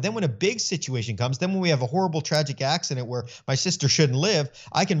on the wire. Then when a big situation comes, then when we have a horrible, tragic accident where my sister shouldn't live,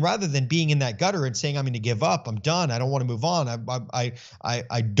 I can, rather than being in that gutter and saying, I'm going to give up, I'm done, I don't want to move on,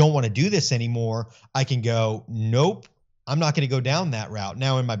 I don't want to do this anymore, I can go, nope, I'm not going to go down that route.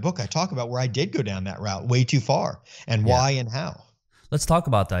 Now, in my book, I talk about where I did go down that route way too far and why and how. Let's talk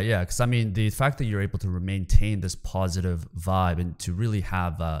about that. Yeah. Because I mean, the fact that you're able to maintain this positive vibe and to really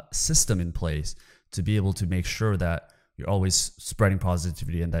have a system in place to be able to make sure that you're always spreading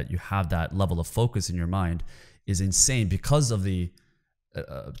positivity and that you have that level of focus in your mind is insane because of the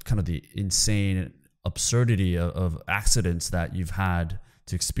kind of the insane absurdity of accidents that you've had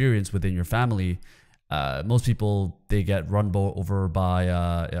to experience within your family. Most people, they get run over by,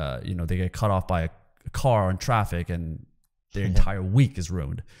 they get cut off by a car in traffic and their entire week is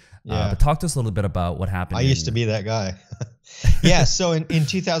ruined. But talk to us a little bit about what happened. I used to be that guy. Yeah. So in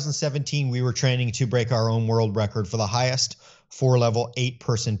 2017, we were training to break our own world record for the highest 4-level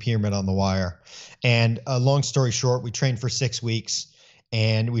 8-person pyramid on the wire. And long story short, we trained for 6 weeks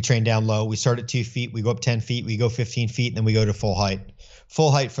and we train down low. We start at 2 feet, we go up 10 feet, we go 15 feet, and then we go to full height.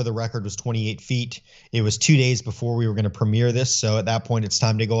 Full height for the record was 28 feet. It was 2 days before we were going to premiere this, so at that point, it's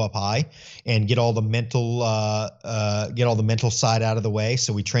time to go up high and get all the mental side out of the way.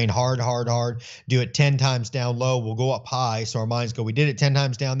 So we train hard, do it 10 times down low. We'll go up high, so our minds go, we did it 10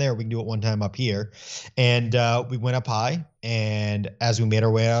 times down there, we can do it 1 time up here. And we went up high, and as we made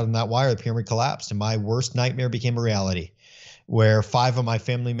our way out on that wire, the pyramid collapsed, and my worst nightmare became a reality, where 5 of my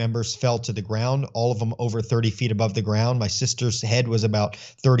family members fell to the ground, all of them over 30 feet above the ground. My sister's head was about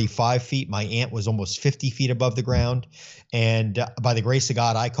 35 feet. My aunt was almost 50 feet above the ground. And by the grace of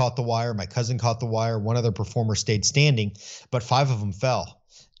God, I caught the wire. My cousin caught the wire. One other performer stayed standing, but 5 of them fell.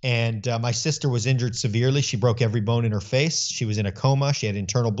 And my sister was injured severely. She broke every bone in her face. She was in a coma. She had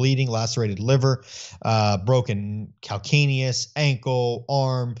internal bleeding, lacerated liver, broken calcaneus, ankle,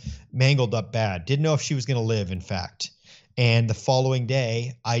 arm, mangled up bad. Didn't know if she was going to live, in fact. And the following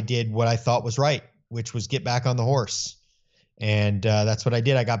day, I did what I thought was right, which was get back on the horse. And that's what I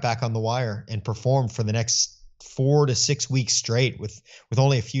did. I got back on the wire and performed for the next 4 to 6 weeks straight with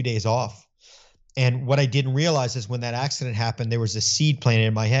only a few days off. And what I didn't realize is when that accident happened, there was a seed planted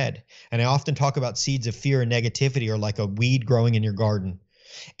in my head. And I often talk about seeds of fear and negativity are like a weed growing in your garden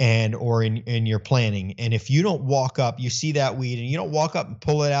or in your planning. And if you don't walk up, you see that weed and you don't walk up and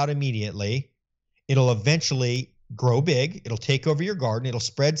pull it out immediately, it'll eventually grow big, it'll take over your garden, it'll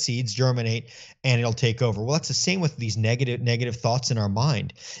spread seeds, germinate, and it'll take over. Well, that's the same with these negative thoughts in our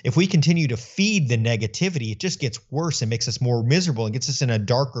mind. If we continue to feed the negativity, it just gets worse and makes us more miserable and gets us in a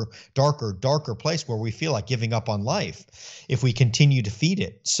darker place where we feel like giving up on life if we continue to feed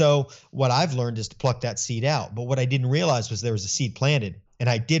it. So what I've learned is to pluck that seed out. But what I didn't realize was there was a seed planted. And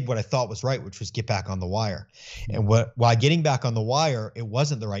I did what I thought was right, which was get back on the wire. And while getting back on the wire, it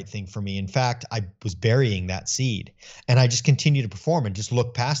wasn't the right thing for me. In fact, I was burying that seed. And I just continued to perform and just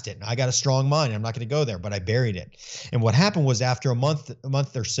look past it. And I got a strong mind. I'm not going to go there, but I buried it. And what happened was after a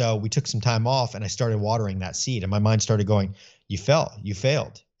month or so, we took some time off and I started watering that seed. And my mind started going, you failed.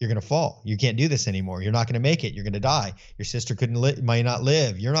 You're going to fall. You can't do this anymore. You're not going to make it. You're going to die. Your sister might not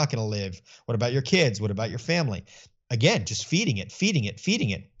live. You're not going to live. What about your kids? What about your family? Again, just feeding it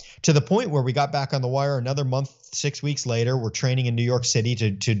to the point where we got back on the wire another month, 6 weeks later. We're training in New York City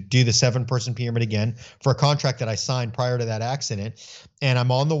to do the 7-person pyramid again for a contract that I signed prior to that accident. And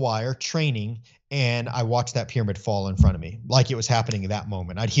I'm on the wire training and I watched that pyramid fall in front of me like it was happening at that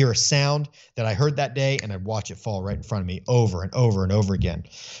moment. I'd hear a sound that I heard that day and I'd watch it fall right in front of me over and over and over again.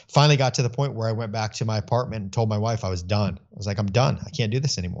 Finally got to the point where I went back to my apartment and told my wife I was done. I was like, I'm done. I can't do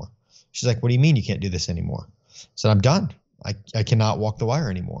this anymore. She's like, what do you mean you can't do this anymore? I said, I'm done. I cannot walk the wire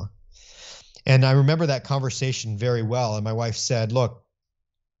anymore. And I remember that conversation very well. And my wife said, look,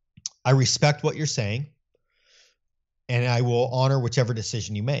 I respect what you're saying and I will honor whichever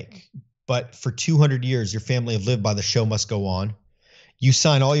decision you make. But for 200 years, your family have lived by the show must go on. You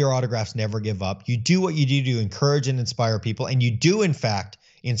sign all your autographs, never give up. You do what you do to encourage and inspire people. And you do, in fact,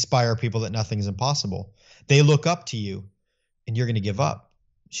 inspire people that nothing is impossible. They look up to you and you're going to give up.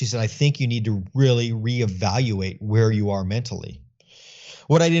 She said, I think you need to really reevaluate where you are mentally.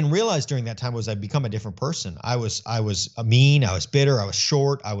 What I didn't realize during that time was I'd become a different person. I was mean, I was bitter, I was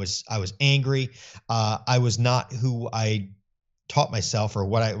short, I was angry. I was not who I taught myself or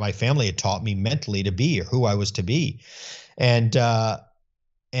what my family had taught me mentally to be or who I was to be. And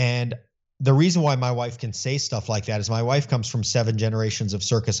and the reason why my wife can say stuff like that is my wife comes from 7 generations of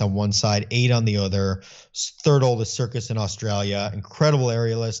circus on one side, 8 on the other, third oldest circus in Australia, incredible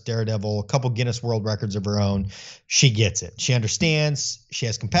aerialist, daredevil, a couple Guinness World Records of her own. She gets it. She understands. She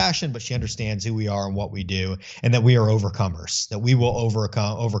has compassion, but she understands who we are and what we do, and that we are overcomers, that we will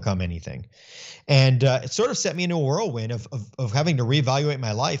overcome anything. And it sort of set me into a whirlwind of having to reevaluate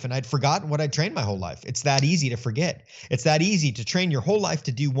my life. And I'd forgotten what I'd trained my whole life. It's that easy to forget. It's that easy to train your whole life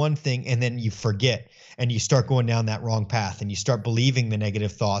to do one thing and then you forget and you start going down that wrong path and you start believing the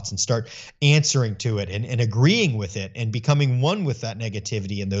negative thoughts and start answering to it and agreeing with it and becoming one with that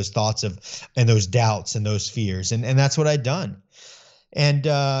negativity and those thoughts and those doubts and those fears. And that's what I'd done. And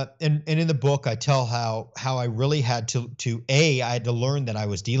in the book, I tell how I really had to I had to learn that I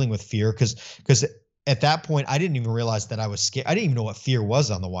was dealing with fear because at that point I didn't even realize that I was scared. I didn't even know what fear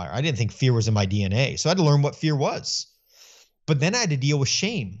was on the wire. I didn't think fear was in my DNA. So I had to learn what fear was. But then I had to deal with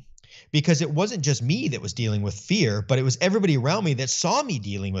shame because it wasn't just me that was dealing with fear, but it was everybody around me that saw me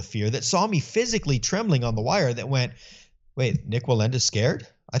dealing with fear, that saw me physically trembling on the wire that went, wait, Nik Wallenda's scared?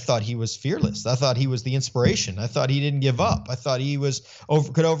 I thought he was fearless. I thought he was the inspiration. I thought he didn't give up. I thought he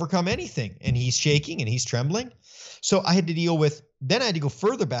could overcome anything. And he's shaking and he's trembling. So I had to then I had to go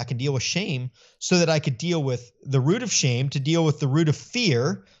further back and deal with shame so that I could deal with the root of shame, to deal with the root of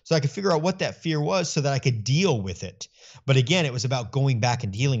fear, so I could figure out what that fear was so that I could deal with it. But again, it was about going back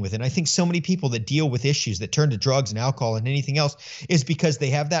and dealing with it. And I think so many people that deal with issues, that turn to drugs and alcohol and anything else, is because they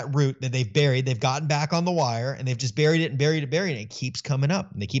have that root that they've buried. They've gotten back on the wire and they've just buried it and buried it, buried it. And it keeps coming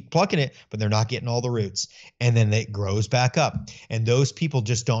up and they keep plucking it, but they're not getting all the roots. And then it grows back up. And those people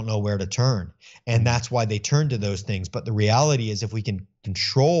just don't know where to turn. And that's why they turn to those things. But the reality is, if we can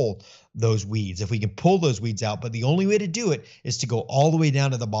control those weeds, if we can pull those weeds out, but the only way to do it is to go all the way down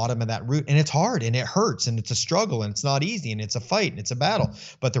to the bottom of that root. And it's hard and it hurts and it's a struggle and it's not easy and it's a fight and it's a battle.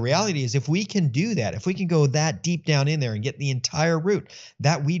 But the reality is, if we can do that, if we can go that deep down in there and get the entire root,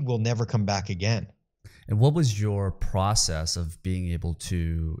 that weed will never come back again. And what was your process of being able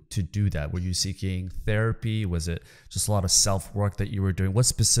to do that? Were you seeking therapy? Was it just a lot of self-work that you were doing? What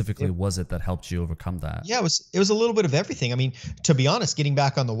specifically was it that helped you overcome that? Yeah, it was a little bit of everything. I mean, to be honest, getting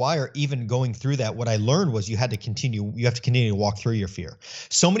back on the wire, even going through that, what I learned was you have to continue to walk through your fear.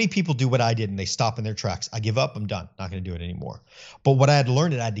 So many people do what I did and they stop in their tracks. I give up, I'm done, not going to do it anymore. But what I had to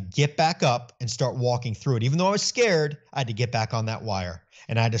learn is I had to get back up and start walking through it. Even though I was scared, I had to get back on that wire.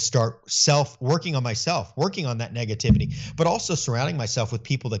 And I had to start working on myself, working on that negativity, but also surrounding myself with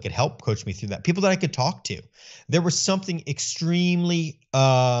people that could help coach me through that, people that I could talk to. There was something extremely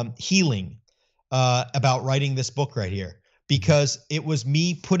healing about writing this book right here, because it was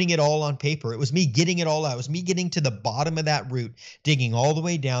me putting it all on paper. It was me getting it all out. It was me getting to the bottom of that root, digging all the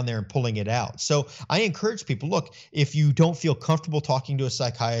way down there and pulling it out. So I encourage people, look, if you don't feel comfortable talking to a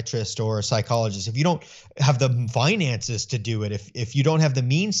psychiatrist or a psychologist, if you don't have the finances to do it, if you don't have the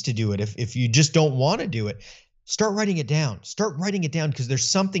means to do it, if you just don't want to do it, start writing it down. Start writing it down, because there's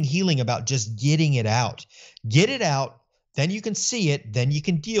something healing about just getting it out. Get it out. Then you can see it, then you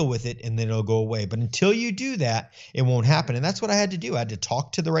can deal with it, and then it'll go away. But until you do that, it won't happen. And that's what I had to do. I had to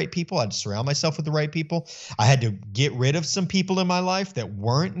talk to the right people. I had to surround myself with the right people. I had to get rid of some people in my life that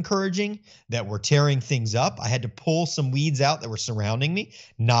weren't encouraging, that were tearing things up. I had to pull some weeds out that were surrounding me.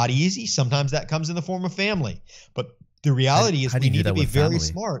 Not easy. Sometimes that comes in the form of family. But the reality is, we need to be very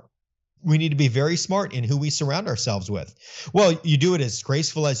smart. We need to be very smart in who we surround ourselves with. Well, you do it as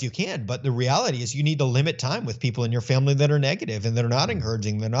graceful as you can, but the reality is you need to limit time with people in your family that are negative and that are not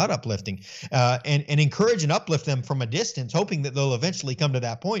encouraging, they're not uplifting, and encourage and uplift them from a distance, hoping that they'll eventually come to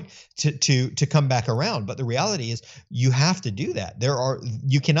that point to come back around. But the reality is, you have to do that.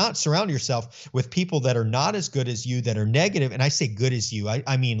 You cannot surround yourself with people that are not as good as you, that are negative. And I say good as you,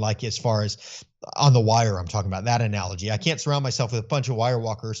 I mean, like, as far as on the wire, I'm talking about that analogy. I can't surround myself with a bunch of wire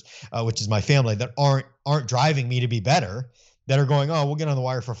walkers, which is my family, that aren't driving me to be better, that are going, oh, we'll get on the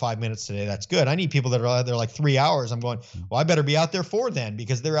wire for 5 minutes today. That's good. I need people that are out there like 3 hours. I'm going, well, I better be out there 4 then,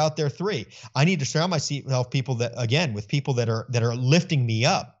 because they're out there 3. I need to surround myself with people that are lifting me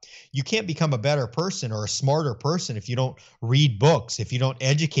up. you can't become a better person or a smarter person if you don't read books, if you don't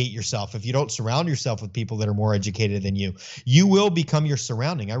educate yourself, if you don't surround yourself with people that are more educated than you. You will become your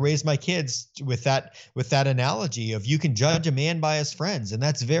surrounding. I raised my kids with that analogy of you can judge a man by his friends, and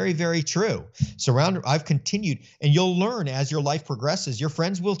that's very, very true. I've continued, and you'll learn as your life progresses, your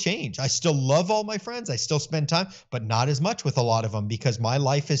friends will change. I still love all my friends. I still spend time, but not as much with a lot of them because my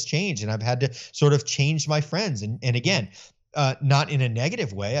life has changed and I've had to sort of change my friends. And again, not in a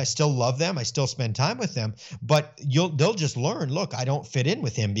negative way. I still love them. I still spend time with them, but they'll just learn, look, I don't fit in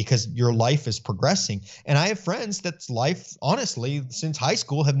with him because your life is progressing. And I have friends that's life, honestly, since high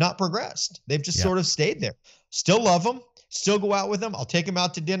school have not progressed. They've just sort of stayed there. Still love them. Still go out with them. I'll take them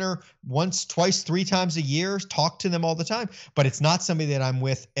out to dinner once, twice, 3 times a year, talk to them all the time, but it's not somebody that I'm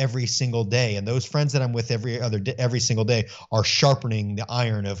with every single day. And those friends that I'm with every single day are sharpening the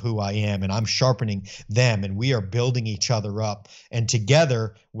iron of who I am, and I'm sharpening them, and we are building each other up. And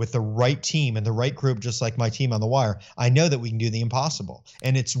together with the right team and the right group, just like my team on The Wire, I know that we can do the impossible.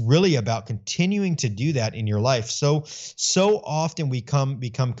 And it's really about continuing to do that in your life. So often we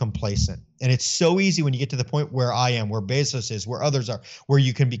become complacent. And it's so easy when you get to the point where I am, where Bezos is, where others are, where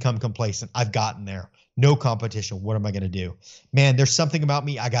you can become complacent. I've gotten there. No competition. What am I going to do? Man, there's something about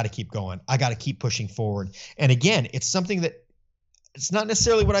me. I got to keep going. I got to keep pushing forward. And again, it's something that it's not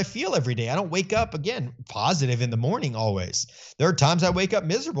necessarily what I feel every day. I don't wake up, again, positive in the morning always. There are times I wake up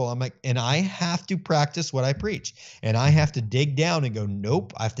miserable. I'm like, and I have to practice what I preach. And I have to dig down and go,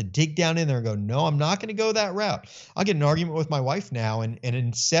 nope. I have to dig down in there and go, no, I'm not going to go that route. I'll get an argument with my wife now. And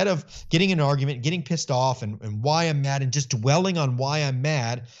instead of getting an argument, getting pissed off and why I'm mad and just dwelling on why I'm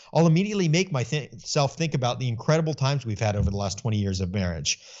mad, I'll immediately make myself think about the incredible times we've had over the last 20 years of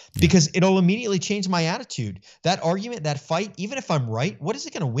marriage, because it'll immediately change my attitude. That argument, that fight, even if I'm right, what is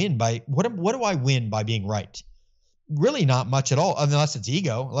it going to win by? What do I win by being right? Really not much at all, unless it's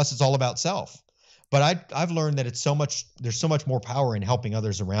ego, unless it's all about self. But I've learned that there's so much more power in helping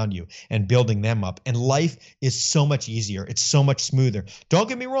others around you and building them up. And life is so much easier. It's so much smoother. Don't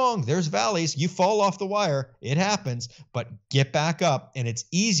get me wrong. There's valleys. You fall off the wire. It happens, but get back up, and it's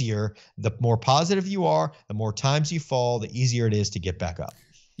easier. The more positive you are, the more times you fall, the easier it is to get back up.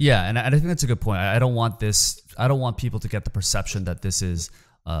 Yeah, and I think that's a good point. I don't want people to get the perception that this is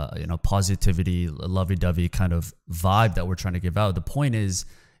positivity, lovey-dovey kind of vibe that we're trying to give out. The point is,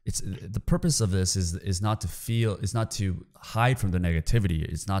 the purpose of this is not to hide from the negativity.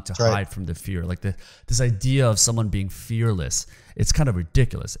 It's not to hide from the fear. Like this idea of someone being fearless, it's kind of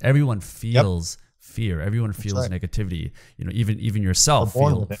ridiculous. Everyone feels fear. Everyone feels negativity. Even yourself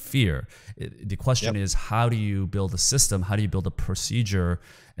feel fear. The question is, how do you build a system? How do you build a procedure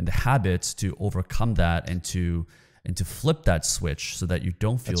and the habits to overcome that and to flip that switch so that you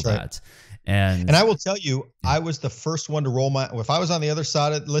don't feel that? And I will tell you, I was the first one to roll if I was on the other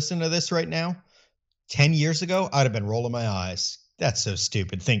side of listening to this right now, 10 years ago, I'd have been rolling my eyes. That's so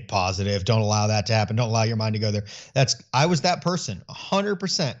stupid. Think positive. Don't allow that to happen. Don't allow your mind to go there. I was that person,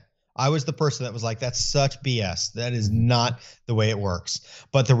 100%. I was the person that was like, that's such BS. That is not the way it works.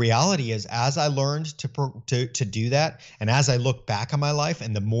 But the reality is, as I learned to do that, and as I look back on my life,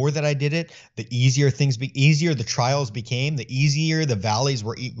 and the more that I did it, the easier the trials became, the easier the valleys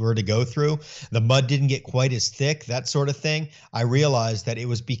were to go through. The mud didn't get quite as thick, that sort of thing. I realized that it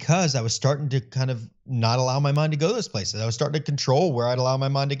was because I was starting to kind of not allow my mind to go those places. I was starting to control where I'd allow my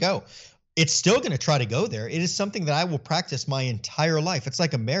mind to go. It's still going to try to go there. It is something that I will practice my entire life. It's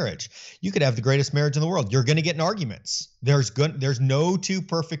like a marriage. You could have the greatest marriage in the world. You're going to get in arguments. There's no two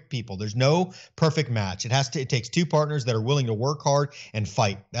perfect people. There's no perfect match. It takes two partners that are willing to work hard and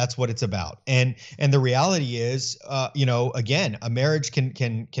fight. That's what it's about. And the reality is, again, a marriage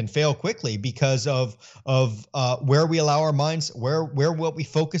can fail quickly because of where we allow our minds, where what we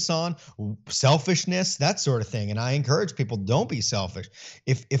focus on, selfishness, that sort of thing. And I encourage people, don't be selfish.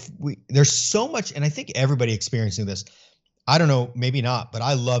 There's so much, and I think everybody experiencing this. I don't know, maybe not, but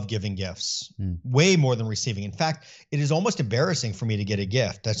I love giving gifts way more than receiving. In fact, it is almost embarrassing for me to get a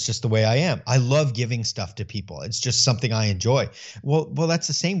gift. That's just the way I am. I love giving stuff to people. It's just something I enjoy. Well, that's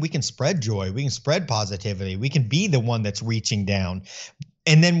the same. We can spread joy. We can spread positivity. We can be the one that's reaching down.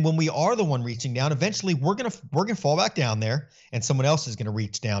 And then when we are the one reaching down, eventually we're gonna fall back down there, and someone else is gonna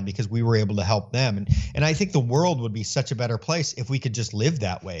reach down because we were able to help them. And I think the world would be such a better place if we could just live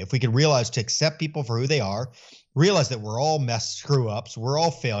that way. If we could realize to accept people for who they are, realize that we're all screw ups, we're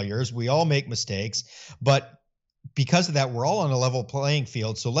all failures, we all make mistakes, but because of that, we're all on a level playing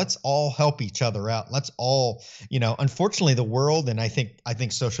field. So let's all help each other out. Let's all, unfortunately the world, and I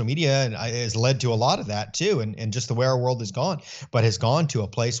think social media has led to a lot of that too. And just the way our world has gone, but has gone to a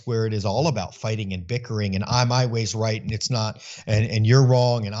place where it is all about fighting and bickering and my way's right and it's not, and you're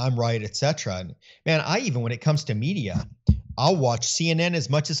wrong and I'm right, etc. And man, even when it comes to media, I'll watch CNN as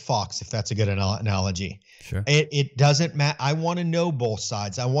much as Fox, if that's a good analogy. Sure. It doesn't matter. I want to know both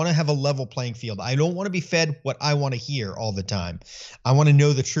sides. I want to have a level playing field. I don't want to be fed what I want to hear all the time. I want to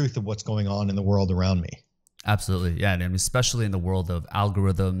know the truth of what's going on in the world around me. Absolutely. Yeah. And especially in the world of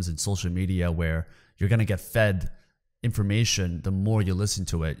algorithms and social media, where you're going to get fed information the more you listen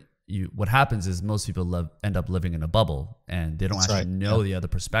to it. What happens is most people end up living in a bubble, and they don't know the other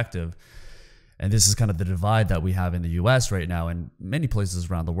perspective. And this is kind of the divide that we have in the U.S. right now, and many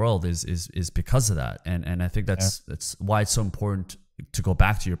places around the world is because of that. And I think that's why it's so important to go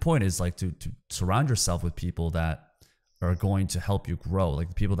back to your point, is like to surround yourself with people that are going to help you grow, like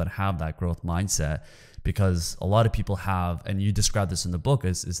the people that have that growth mindset. Because a lot of people have, and you describe this in the book,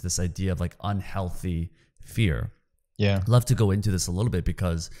 is this idea of like unhealthy fear. Yeah. I'd love to go into this a little bit,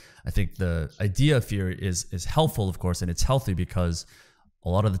 because I think the idea of fear is helpful, of course, and it's healthy because a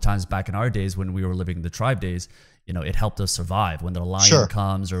lot of the times back in our days when we were living the tribe days, it helped us survive. When the lion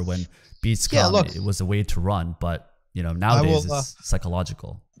comes or when beasts come, it was a way to run. But nowadays it's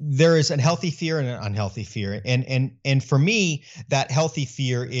psychological. There is a healthy fear and an unhealthy fear. And for me, that healthy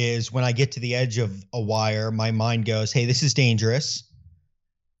fear is when I get to the edge of a wire, my mind goes, hey, this is dangerous.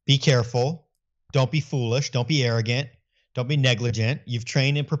 Be careful. Don't be foolish. Don't be arrogant. Don't be negligent. You've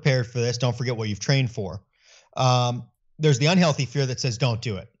trained and prepared for this. Don't forget what you've trained for. There's the unhealthy fear that says don't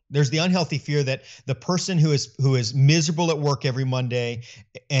do it. There's the unhealthy fear that the person who is miserable at work every Monday,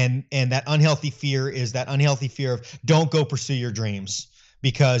 and that unhealthy fear is that unhealthy fear of don't go pursue your dreams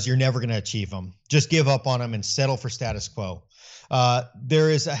because you're never going to achieve them. Just give up on them and settle for status quo. There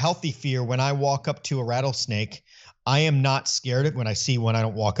is a healthy fear when I walk up to a rattlesnake. I am not scared of when I see one. I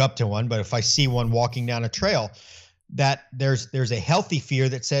don't walk up to one, but if I see one walking down a trail, that there's a healthy fear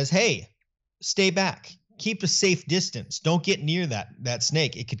that says, hey, stay back. Keep a safe distance. Don't get near that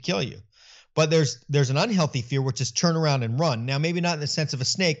snake. It could kill you. But there's an unhealthy fear, which is turn around and run. Now, maybe not in the sense of a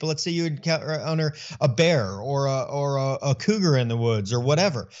snake, but let's say you encounter a bear or a cougar in the woods or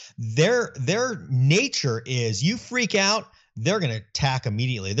whatever. Their nature is you freak out, they're going to attack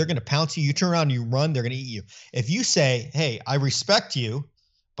immediately. They're going to pounce you. You turn around, you run, they're going to eat you. If you say, hey, I respect you,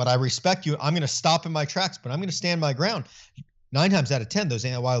 I'm going to stop in my tracks, but I'm going to stand my ground. 9 times out of 10, those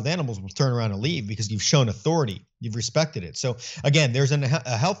wild animals will turn around and leave because you've shown authority. You've respected it. So again, there's a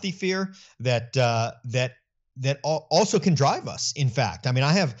healthy fear that also can drive us. In fact, I mean,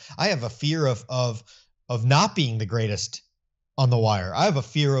 I have a fear of not being the greatest on the wire. I have a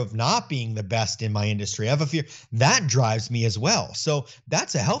fear of not being the best in my industry. I have a fear that drives me as well. So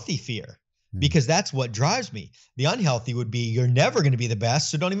that's a healthy fear, because that's what drives me. The unhealthy would be you're never going to be the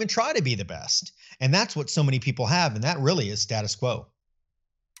best, so don't even try to be the best. And that's what so many people have, and that really is status quo.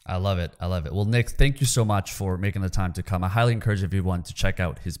 I love it. I love it. Well, Nik, thank you so much for making the time to come. I highly encourage everyone to check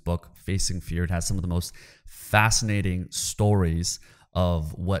out his book, Facing Fear. It has some of the most fascinating stories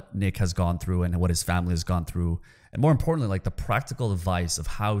of what Nik has gone through and what his family has gone through. And more importantly, like the practical advice of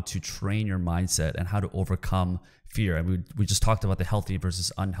how to train your mindset and how to overcome fear. And we just talked about the healthy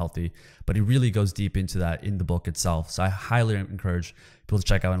versus unhealthy, but he really goes deep into that in the book itself. So I highly encourage people to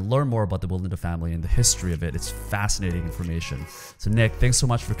check out and learn more about the Wallenda family and the history of it. It's fascinating information. So Nik, thanks so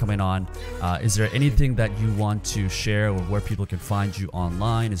much for coming on. Is there anything that you want to share, or where people can find you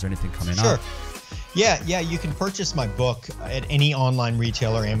online? Is there anything coming up? Yeah, you can purchase my book at any online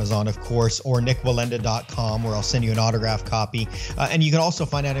retailer, Amazon, of course, or nikwallenda.com, where I'll send you an autographed copy. And you can also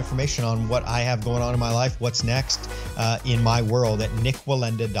find out information on what I have going on in my life, what's next in my world at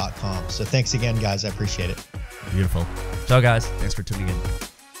nikwallenda.com. So thanks again, guys. I appreciate it. Beautiful. Ciao, guys. Thanks for tuning in.